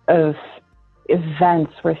part of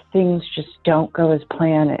events where things just don't go as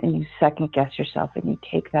planned and you second guess yourself and you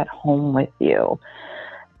take that home with you.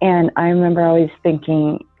 And I remember always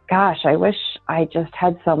thinking, gosh, I wish I just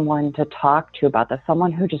had someone to talk to about this,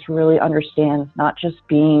 someone who just really understands not just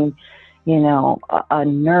being, a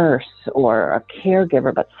nurse or a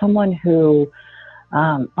caregiver, but someone who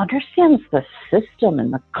understands the system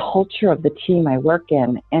and the culture of the team I work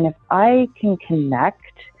in. And if I can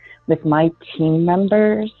connect with my team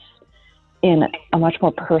members in a much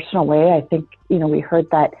more personal way, I think, we heard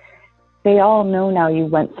that they all know now you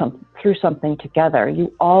went through something together.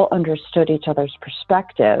 You all understood each other's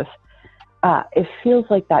perspective. It feels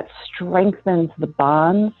like that strengthens the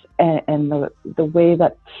bonds and the way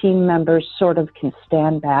that team members sort of can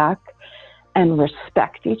stand back and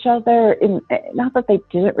respect each other. Not that they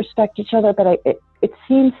didn't respect each other, but it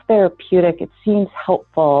seems therapeutic. It seems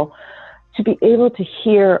helpful to be able to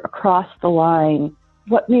hear across the line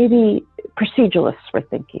what maybe proceduralists were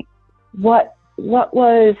thinking. What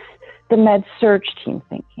was the med surg team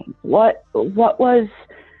thinking? What was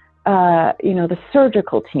the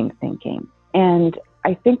surgical team thinking? And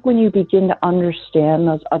I think when you begin to understand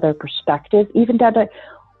those other perspectives, even down to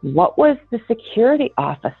what was the security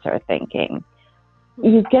officer thinking,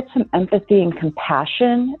 you get some empathy and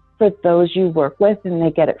compassion for those you work with, and they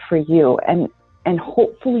get it for you. And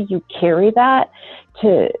hopefully you carry that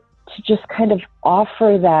to just kind of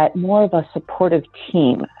offer that more of a supportive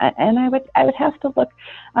team. And I would have to look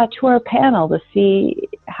to our panel to see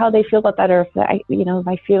how they feel about that, or if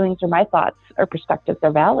my feelings or my thoughts or perspectives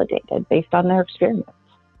are validated based on their experience.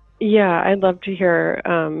 Yeah, I'd love to hear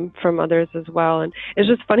from others as well. And it's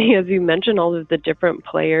just funny, as you mentioned all of the different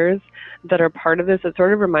players that are part of this, it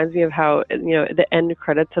sort of reminds me of how, the end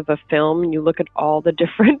credits of a film, and you look at all the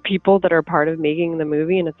different people that are part of making the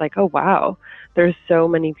movie, and it's like, oh, wow, there's so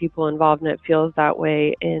many people involved. And it feels that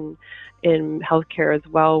way in healthcare as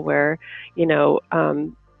well, where,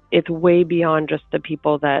 it's way beyond just the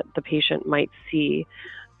people that the patient might see.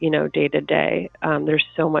 day to day. There's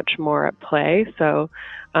so much more at play. So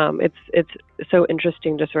it's so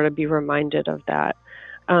interesting to sort of be reminded of that.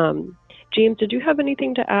 James, did you have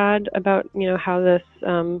anything to add about how this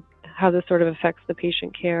sort of affects the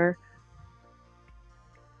patient care?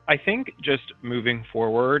 I think just moving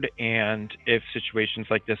forward, and if situations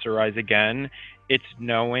like this arise again, it's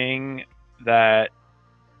knowing that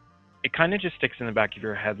it kind of just sticks in the back of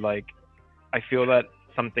your head. Like, I feel that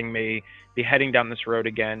something may be heading down this road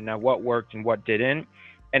again. Now, what worked and what didn't?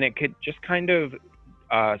 And it could just kind of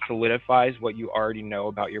solidifies what you already know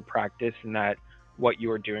about your practice and that what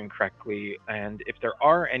you are doing correctly. And if there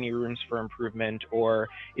are any rooms for improvement, or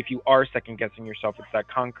if you are second guessing yourself, it's that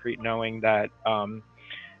concrete knowing that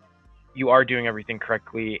you are doing everything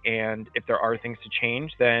correctly. And if there are things to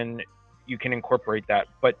change, then you can incorporate that.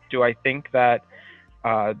 But do I think that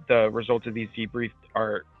the results of these debriefs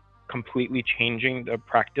are completely changing the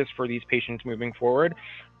practice for these patients moving forward?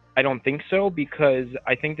 I don't think so, because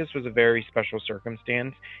I think this was a very special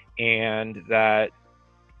circumstance, and that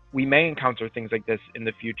we may encounter things like this in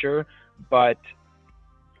the future, but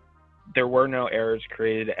there were no errors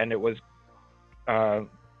created, and it was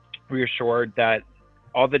reassured that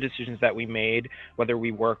all the decisions that we made, whether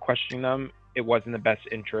we were questioning them, it was in the best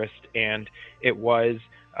interest, and it was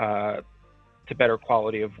to better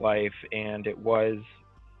quality of life, and it was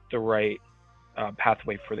the right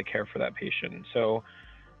pathway for the care for that patient. So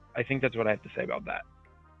I think that's what I have to say about that.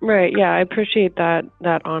 Right. Yeah, I appreciate that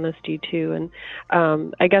honesty too.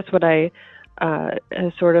 And I guess what I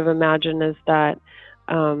sort of imagine is that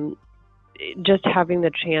just having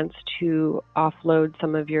the chance to offload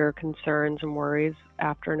some of your concerns and worries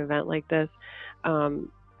after an event like this,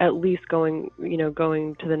 at least going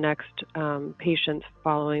to the next patients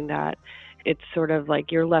following that, it's sort of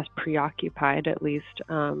like you're less preoccupied, at least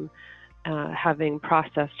having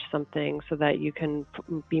processed something, so that you can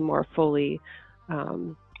be more fully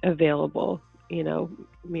available,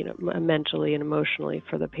 mentally and emotionally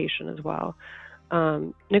for the patient as well.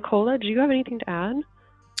 Nicola, do you have anything to add?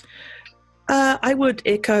 I would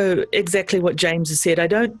echo exactly what James has said. I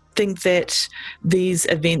don't think that these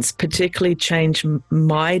events particularly change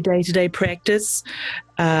my day-to-day practice.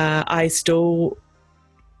 I still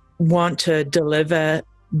want to deliver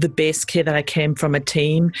the best care that I can from a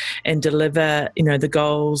team, and deliver, the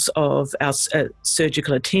goals of our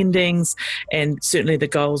surgical attendings, and certainly the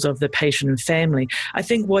goals of the patient and family. I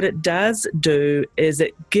think what it does do is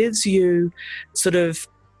it gives you sort of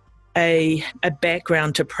a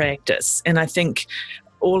background to practice. And I think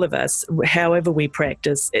all of us, however we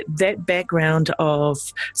practice, that background of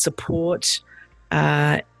support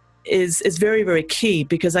is very, very key,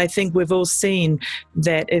 because I think we've all seen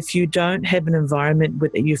that if you don't have an environment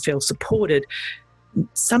where you feel supported,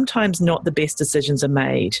 sometimes not the best decisions are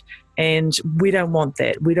made. And we don't want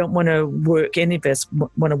that. We don't want to work, any of us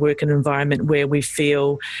want to work in an environment where we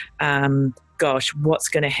feel, gosh, what's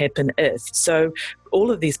going to happen if? So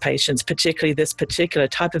all of these patients, particularly this particular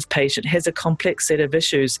type of patient, has a complex set of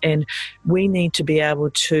issues, and we need to be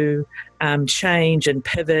able to change and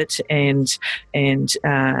pivot and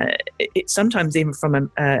sometimes even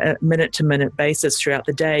from a minute-to-minute basis throughout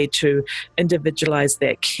the day to individualize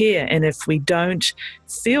that care. And if we don't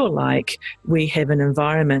feel like we have an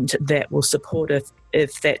environment that will support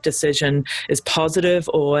if that decision is positive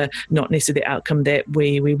or not necessarily the outcome that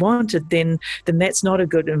we wanted, then that's not a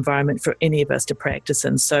good environment for any of us to practice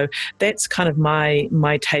in. So that's kind of my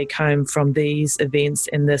take home from these events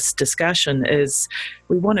and this discussion is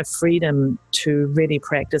we want a freedom to really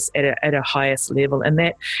practice at a highest level. And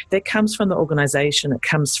that comes from the organization. It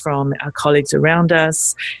comes from our colleagues around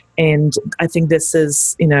us. And I think this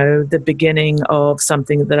is, the beginning of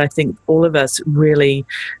something that I think all of us really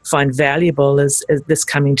find valuable is this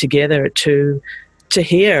coming together to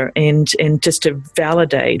hear and just to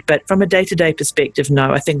validate. But from a day-to-day perspective,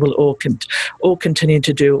 no, I think we'll all continue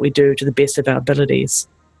to do what we do to the best of our abilities.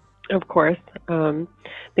 Of course.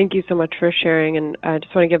 Thank you so much for sharing. And I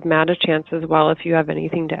just want to give Matt a chance as well if you have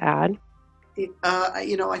anything to add.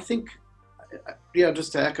 I think,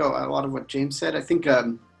 just to echo a lot of what James said, I think,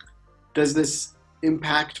 does this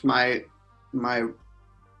impact my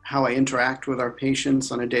how I interact with our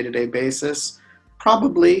patients on a day-to-day basis?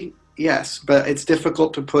 Probably, yes, but it's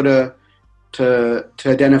difficult to put to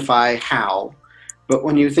identify how. But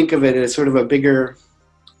when you think of it as sort of a bigger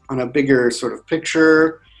sort of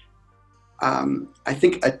picture, I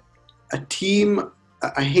think a team.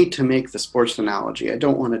 I hate to make the sports analogy. I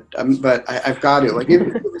don't want to, but I've got to. Like, if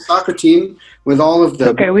you have a soccer team with all of the.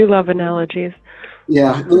 Okay, we love analogies.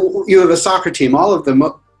 Yeah, you have a soccer team, all of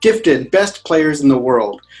the gifted, best players in the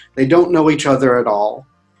world. They don't know each other at all.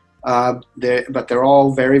 but they're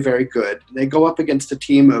all very, very good. They go up against a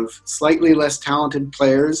team of slightly less talented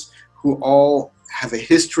players who all have a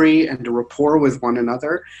history and a rapport with one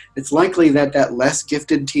another. It's likely that that less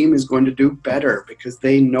gifted team is going to do better because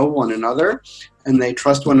they know one another and they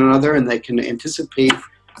trust one another, and they can anticipate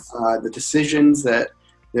the decisions that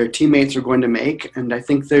their teammates are going to make. And I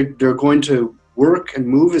think they're going to work and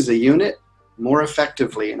move as a unit more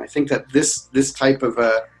effectively. And I think that this type of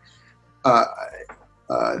a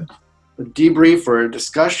debrief or a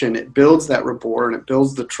discussion, it builds that rapport and it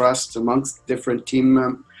builds the trust amongst different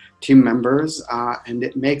team members, and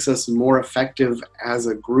it makes us more effective as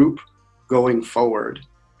a group going forward.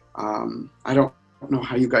 I don't know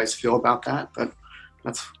how you guys feel about that, but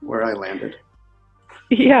that's where I landed.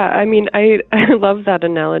 Yeah, I mean, I love that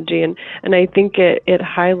analogy, and I think it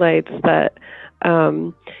highlights that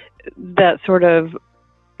that sort of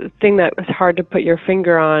thing that is hard to put your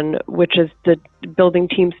finger on, which is the building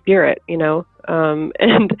team spirit, and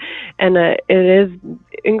it is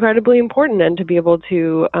incredibly important, and to be able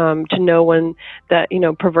to know when that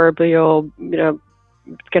proverbial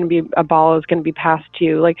it's going to be a ball is going to be passed to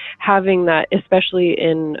you, like having that, especially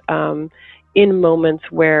in moments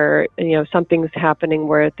where something's happening,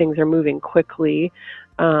 where things are moving quickly,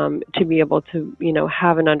 to be able to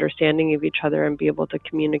have an understanding of each other and be able to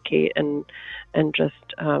communicate and just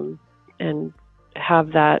and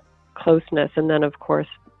have that closeness, and then of course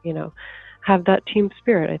have that team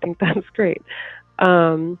spirit. I think that's great.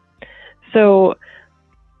 So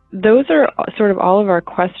those are sort of all of our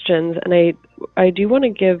questions, and I do want to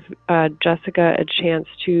give Jessica a chance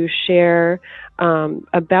to share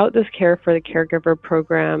about this Care for the Caregiver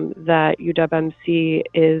program that UWMC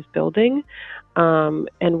is building,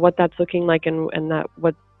 and what that's looking like, and that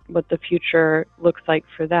what the future looks like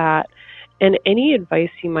for that, and any advice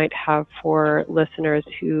you might have for listeners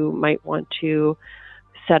who might want to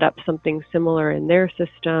set up something similar in their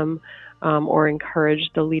system, or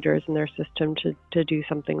encourage the leaders in their system to do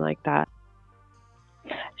something like that.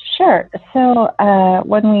 Sure. So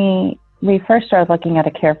when we first started looking at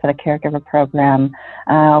a Care for the Caregiver program,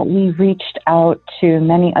 we reached out to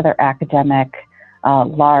many other academic,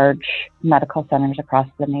 large medical centers across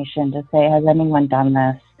the nation to say, has anyone done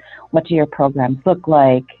this? What do your programs look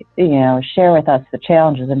like? Share with us the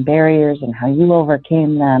challenges and barriers and how you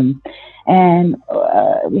overcame them. And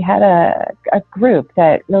we had a group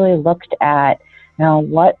that really looked at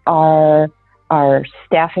what are our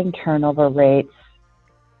staffing turnover rates,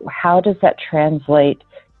 how does that translate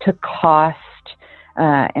to cost,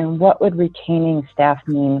 and what would retaining staff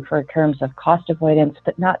mean for terms of cost avoidance,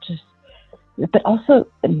 but also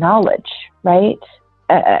knowledge, right?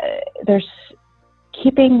 There's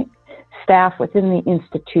keeping staff within the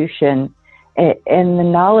institution and the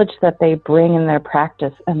knowledge that they bring in their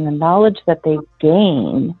practice and the knowledge that they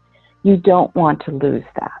gain, you don't want to lose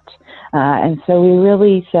that. And so we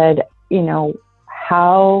really said,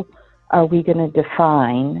 how are we going to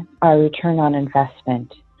define our return on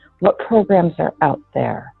investment? What programs are out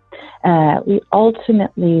there? We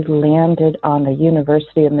ultimately landed on the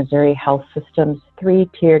University of Missouri Health System's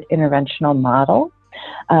 3-tiered interventional model.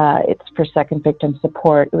 It's for second victim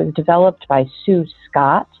support. It was developed by Sue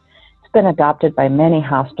Scott. It's been adopted by many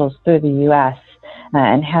hospitals through the U.S.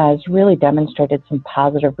 And has really demonstrated some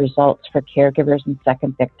positive results for caregivers and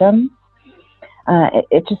second victims.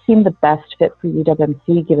 It just seemed the best fit for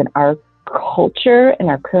UWMC given our culture and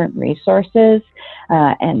our current resources.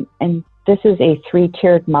 And this is a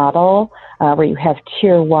 3-tiered model where you have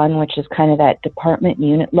tier 1, which is kind of that department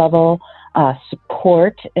unit level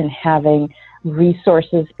support and having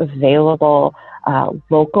resources available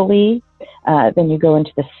locally. Then you go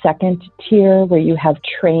into the second tier where you have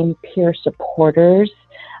trained peer supporters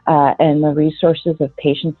and the resources of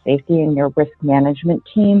patient safety and your risk management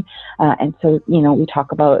team. And so, we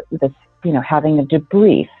talk about this, having a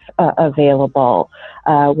debrief available,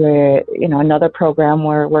 where, another program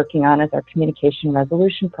we're working on is our communication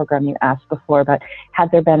resolution program. You asked before, but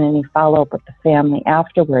had there been any follow-up with the family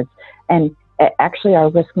afterwards? And actually our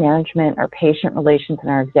risk management, our patient relations,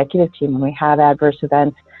 and our executive team, when we have adverse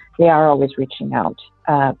events, they are always reaching out.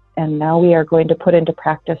 And now we are going to put into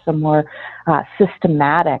practice a more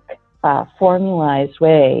systematic, formalized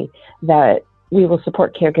way that we will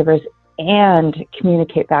support caregivers and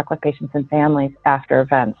communicate back with patients and families after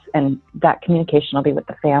events. And that communication will be what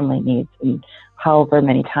the family needs and however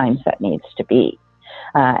many times that needs to be.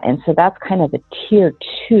 And so that's kind of the tier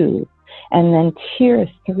 2. And then tier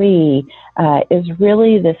 3 is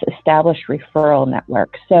really this established referral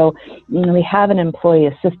network. So, we have an employee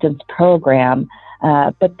assistance program,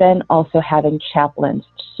 but then also having chaplains,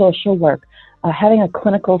 social work, having a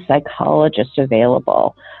clinical psychologist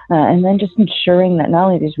available, and then just ensuring that not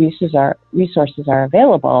only these resources are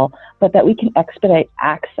available, but that we can expedite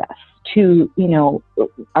access to,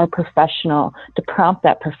 our professional, to prompt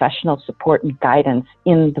that professional support and guidance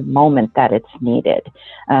in the moment that it's needed.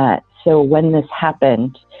 So when this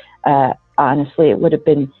happened, honestly, it would have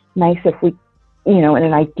been nice if we, in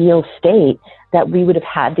an ideal state, that we would have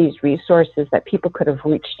had these resources that people could have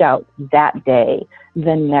reached out that day,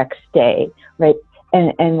 the next day, right?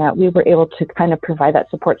 And that we were able to kind of provide that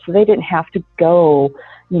support so they didn't have to go,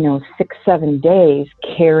 6-7 days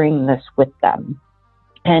carrying this with them.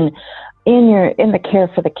 And in the Care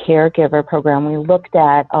for the Caregiver program, we looked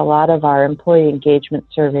at a lot of our employee engagement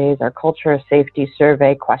surveys, our culture of safety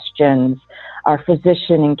survey questions, our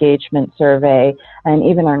physician engagement survey, and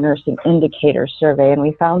even our nursing indicator survey. And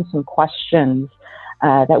we found some questions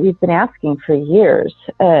that we've been asking for years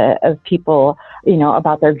of people,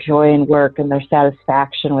 about their joy in work and their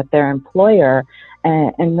satisfaction with their employer,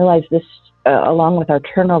 and realized this, along with our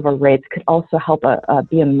turnover rates, could also help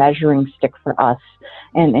be a measuring stick for us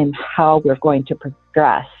and how we're going to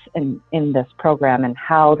progress in this program and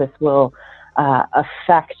how this will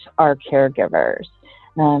affect our caregivers.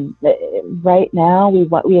 Right now,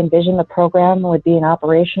 we envision the program would be in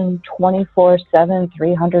operation 24/7,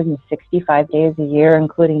 365 days a year,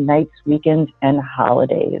 including nights, weekends, and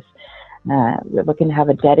holidays. We're looking to have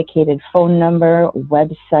a dedicated phone number,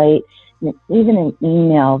 website, and even an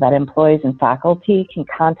email that employees and faculty can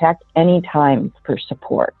contact anytime for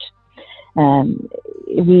support.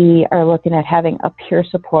 We are looking at having a peer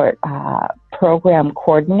support program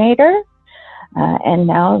coordinator, and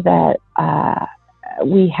now that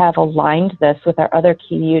we have aligned this with our other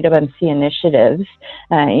key UWMC initiatives.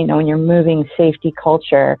 When you're moving safety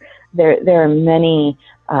culture, there are many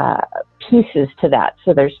pieces to that.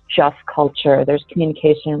 So there's just culture, there's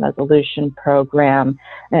communication and resolution program,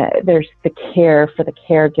 there's the Care for the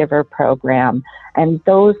Caregiver program. And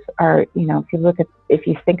those are, if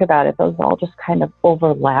you think about it, those all just kind of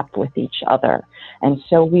overlap with each other. And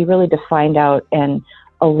so we really defined out and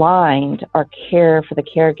aligned our Care for the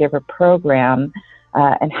Caregiver program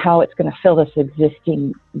and how it's going to fill this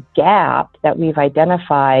existing gap that we've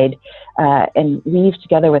identified and weave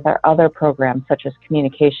together with our other programs, such as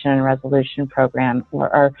Communication and Resolution Program or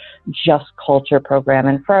our Just Culture Program.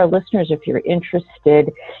 And for our listeners, if you're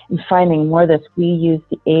interested in finding more of this, we use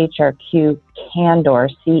the AHRQ Candor,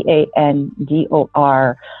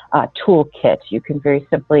 CANDOR toolkit. You can very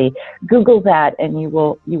simply Google that, and you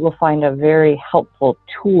will find a very helpful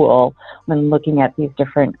tool when looking at these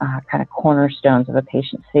different kind of cornerstones of a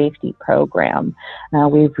patient safety program.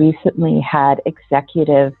 We've recently had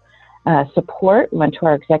executive support. We went to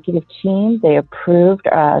our executive team. They approved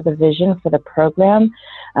the vision for the program,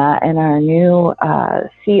 and our new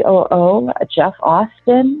COO, Jeff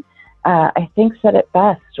Austin, I think said it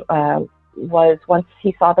best. Was once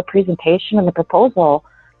he saw the presentation and the proposal,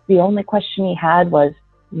 the only question he had was,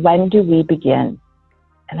 when do we begin?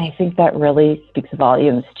 And I think that really speaks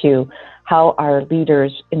volumes to how our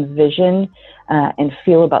leaders envision and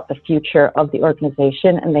feel about the future of the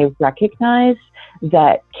organization. And they recognize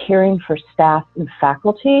that caring for staff and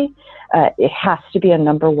faculty, it has to be a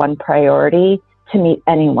number one priority to meet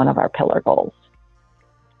any one of our pillar goals.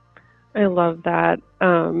 I love that.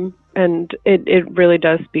 And it really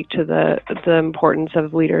does speak to the importance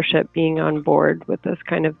of leadership being on board with this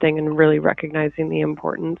kind of thing and really recognizing the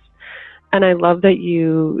importance. And I love that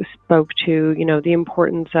you spoke to, the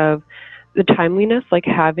importance of the timeliness, like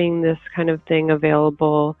having this kind of thing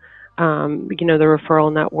available, the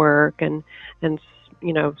referral network and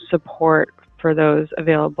support for those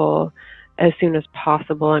available as soon as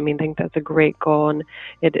possible. I think that's a great goal, and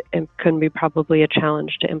it can be probably a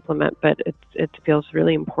challenge to implement, but it feels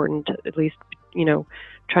really important to at least,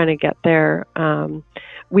 trying to get there.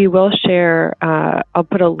 We will share, I'll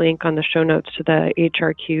put a link on the show notes to the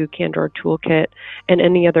HRQ Candor Toolkit, and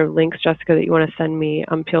any other links, Jessica, that you want to send me,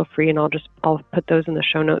 feel free, and I'll put those in the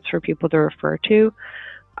show notes for people to refer to.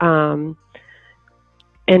 And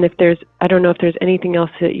I don't know if there's anything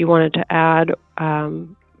else that you wanted to add,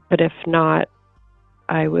 but if not,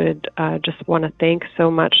 I would just want to thank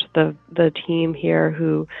so much the team here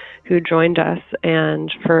who joined us,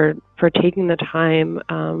 and for taking the time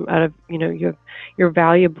out of your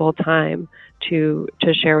valuable time to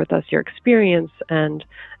share with us your experience and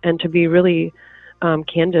to be really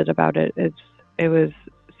candid about it. It was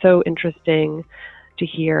so interesting to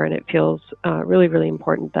hear, and it feels really, really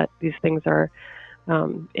important that these things are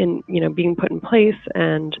being put in place,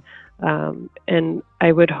 and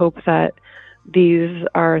I would hope that these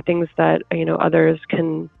are things that others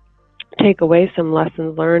can take away some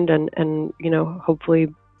lessons learned and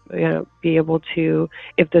hopefully be able to,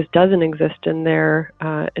 if this doesn't exist in their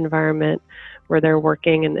environment where they're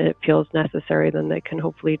working and it feels necessary, then they can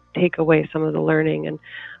hopefully take away some of the learning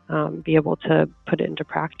and be able to put it into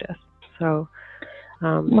practice. So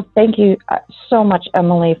well, thank you so much,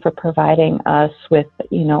 Emily, for providing us with,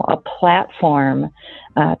 a platform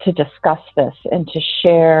to discuss this and to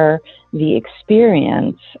share the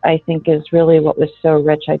experience. I think is really what was so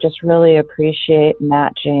rich. I just really appreciate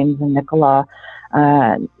Matt, James, and Nicola.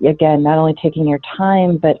 Again, not only taking your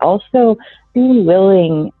time, but also being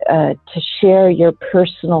willing to share your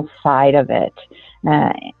personal side of it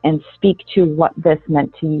and speak to what this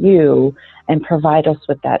meant to you and provide us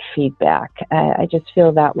with that feedback. I just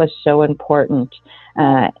feel that was so important.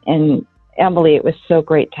 And Emily, it was so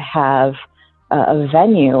great to have a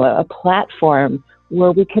venue, a platform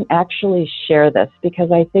where we can actually share this,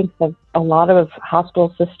 because I think that a lot of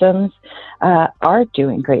hospital systems are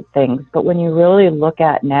doing great things. But when you really look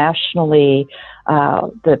at nationally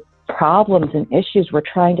the problems and issues we're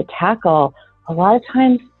trying to tackle, a lot of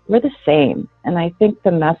times we're the same. And I think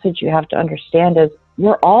the message you have to understand is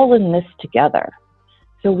we're all in this together.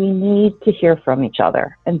 So we need to hear from each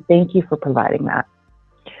other. And thank you for providing that.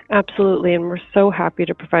 Absolutely, and we're so happy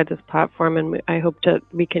to provide this platform, and I hope that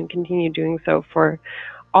we can continue doing so for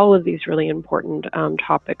all of these really important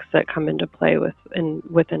topics that come into play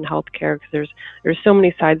within healthcare, because there's so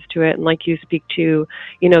many sides to it, and like you speak to,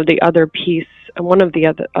 the other piece, one of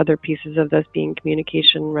the other pieces of this being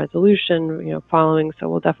communication resolution, following. So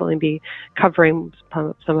we'll definitely be covering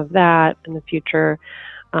some of that in the future,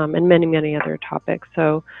 and many other topics.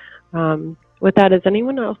 So. With that, does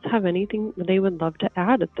anyone else have anything they would love to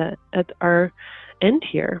add at our end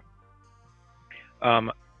here?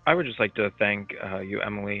 I would just like to thank you,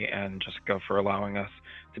 Emily, and Jessica, for allowing us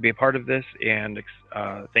to be a part of this, and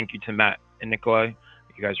thank you to Matt and Nicola.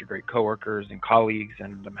 You guys are great coworkers and colleagues,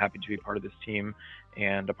 and I'm happy to be part of this team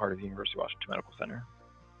and a part of the University of Washington Medical Center.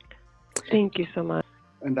 Thank you so much.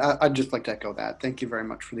 And I'd just like to echo that. Thank you very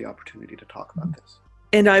much for the opportunity to talk about this.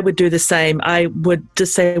 And I would do the same. I would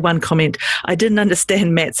just say one comment. I didn't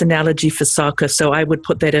understand Matt's analogy for soccer, so I would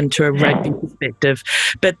put that into a rugby perspective.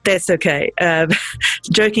 But that's okay.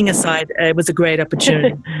 Joking aside, it was a great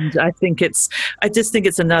opportunity. And I just think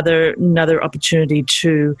it's another opportunity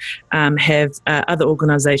to have other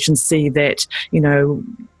organisations see that,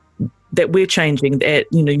 that we're changing, that,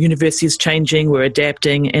 university is changing, we're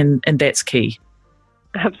adapting, and that's key.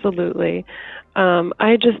 Absolutely.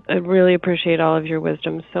 I really appreciate all of your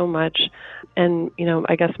wisdom so much. And,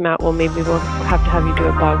 I guess, Matt, we'll have to have you do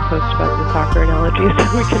a blog post about the soccer analogy so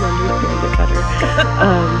we can understand it better.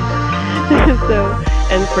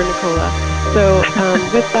 And for Nicola. So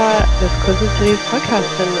with that, this closes today's podcast.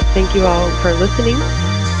 And thank you all for listening,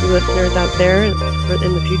 you listeners out there in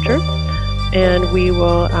the future. And we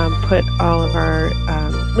will put all of our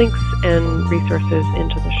links and resources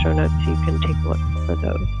into the show notes so you can take a look for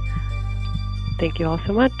those. Thank you all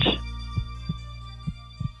so much.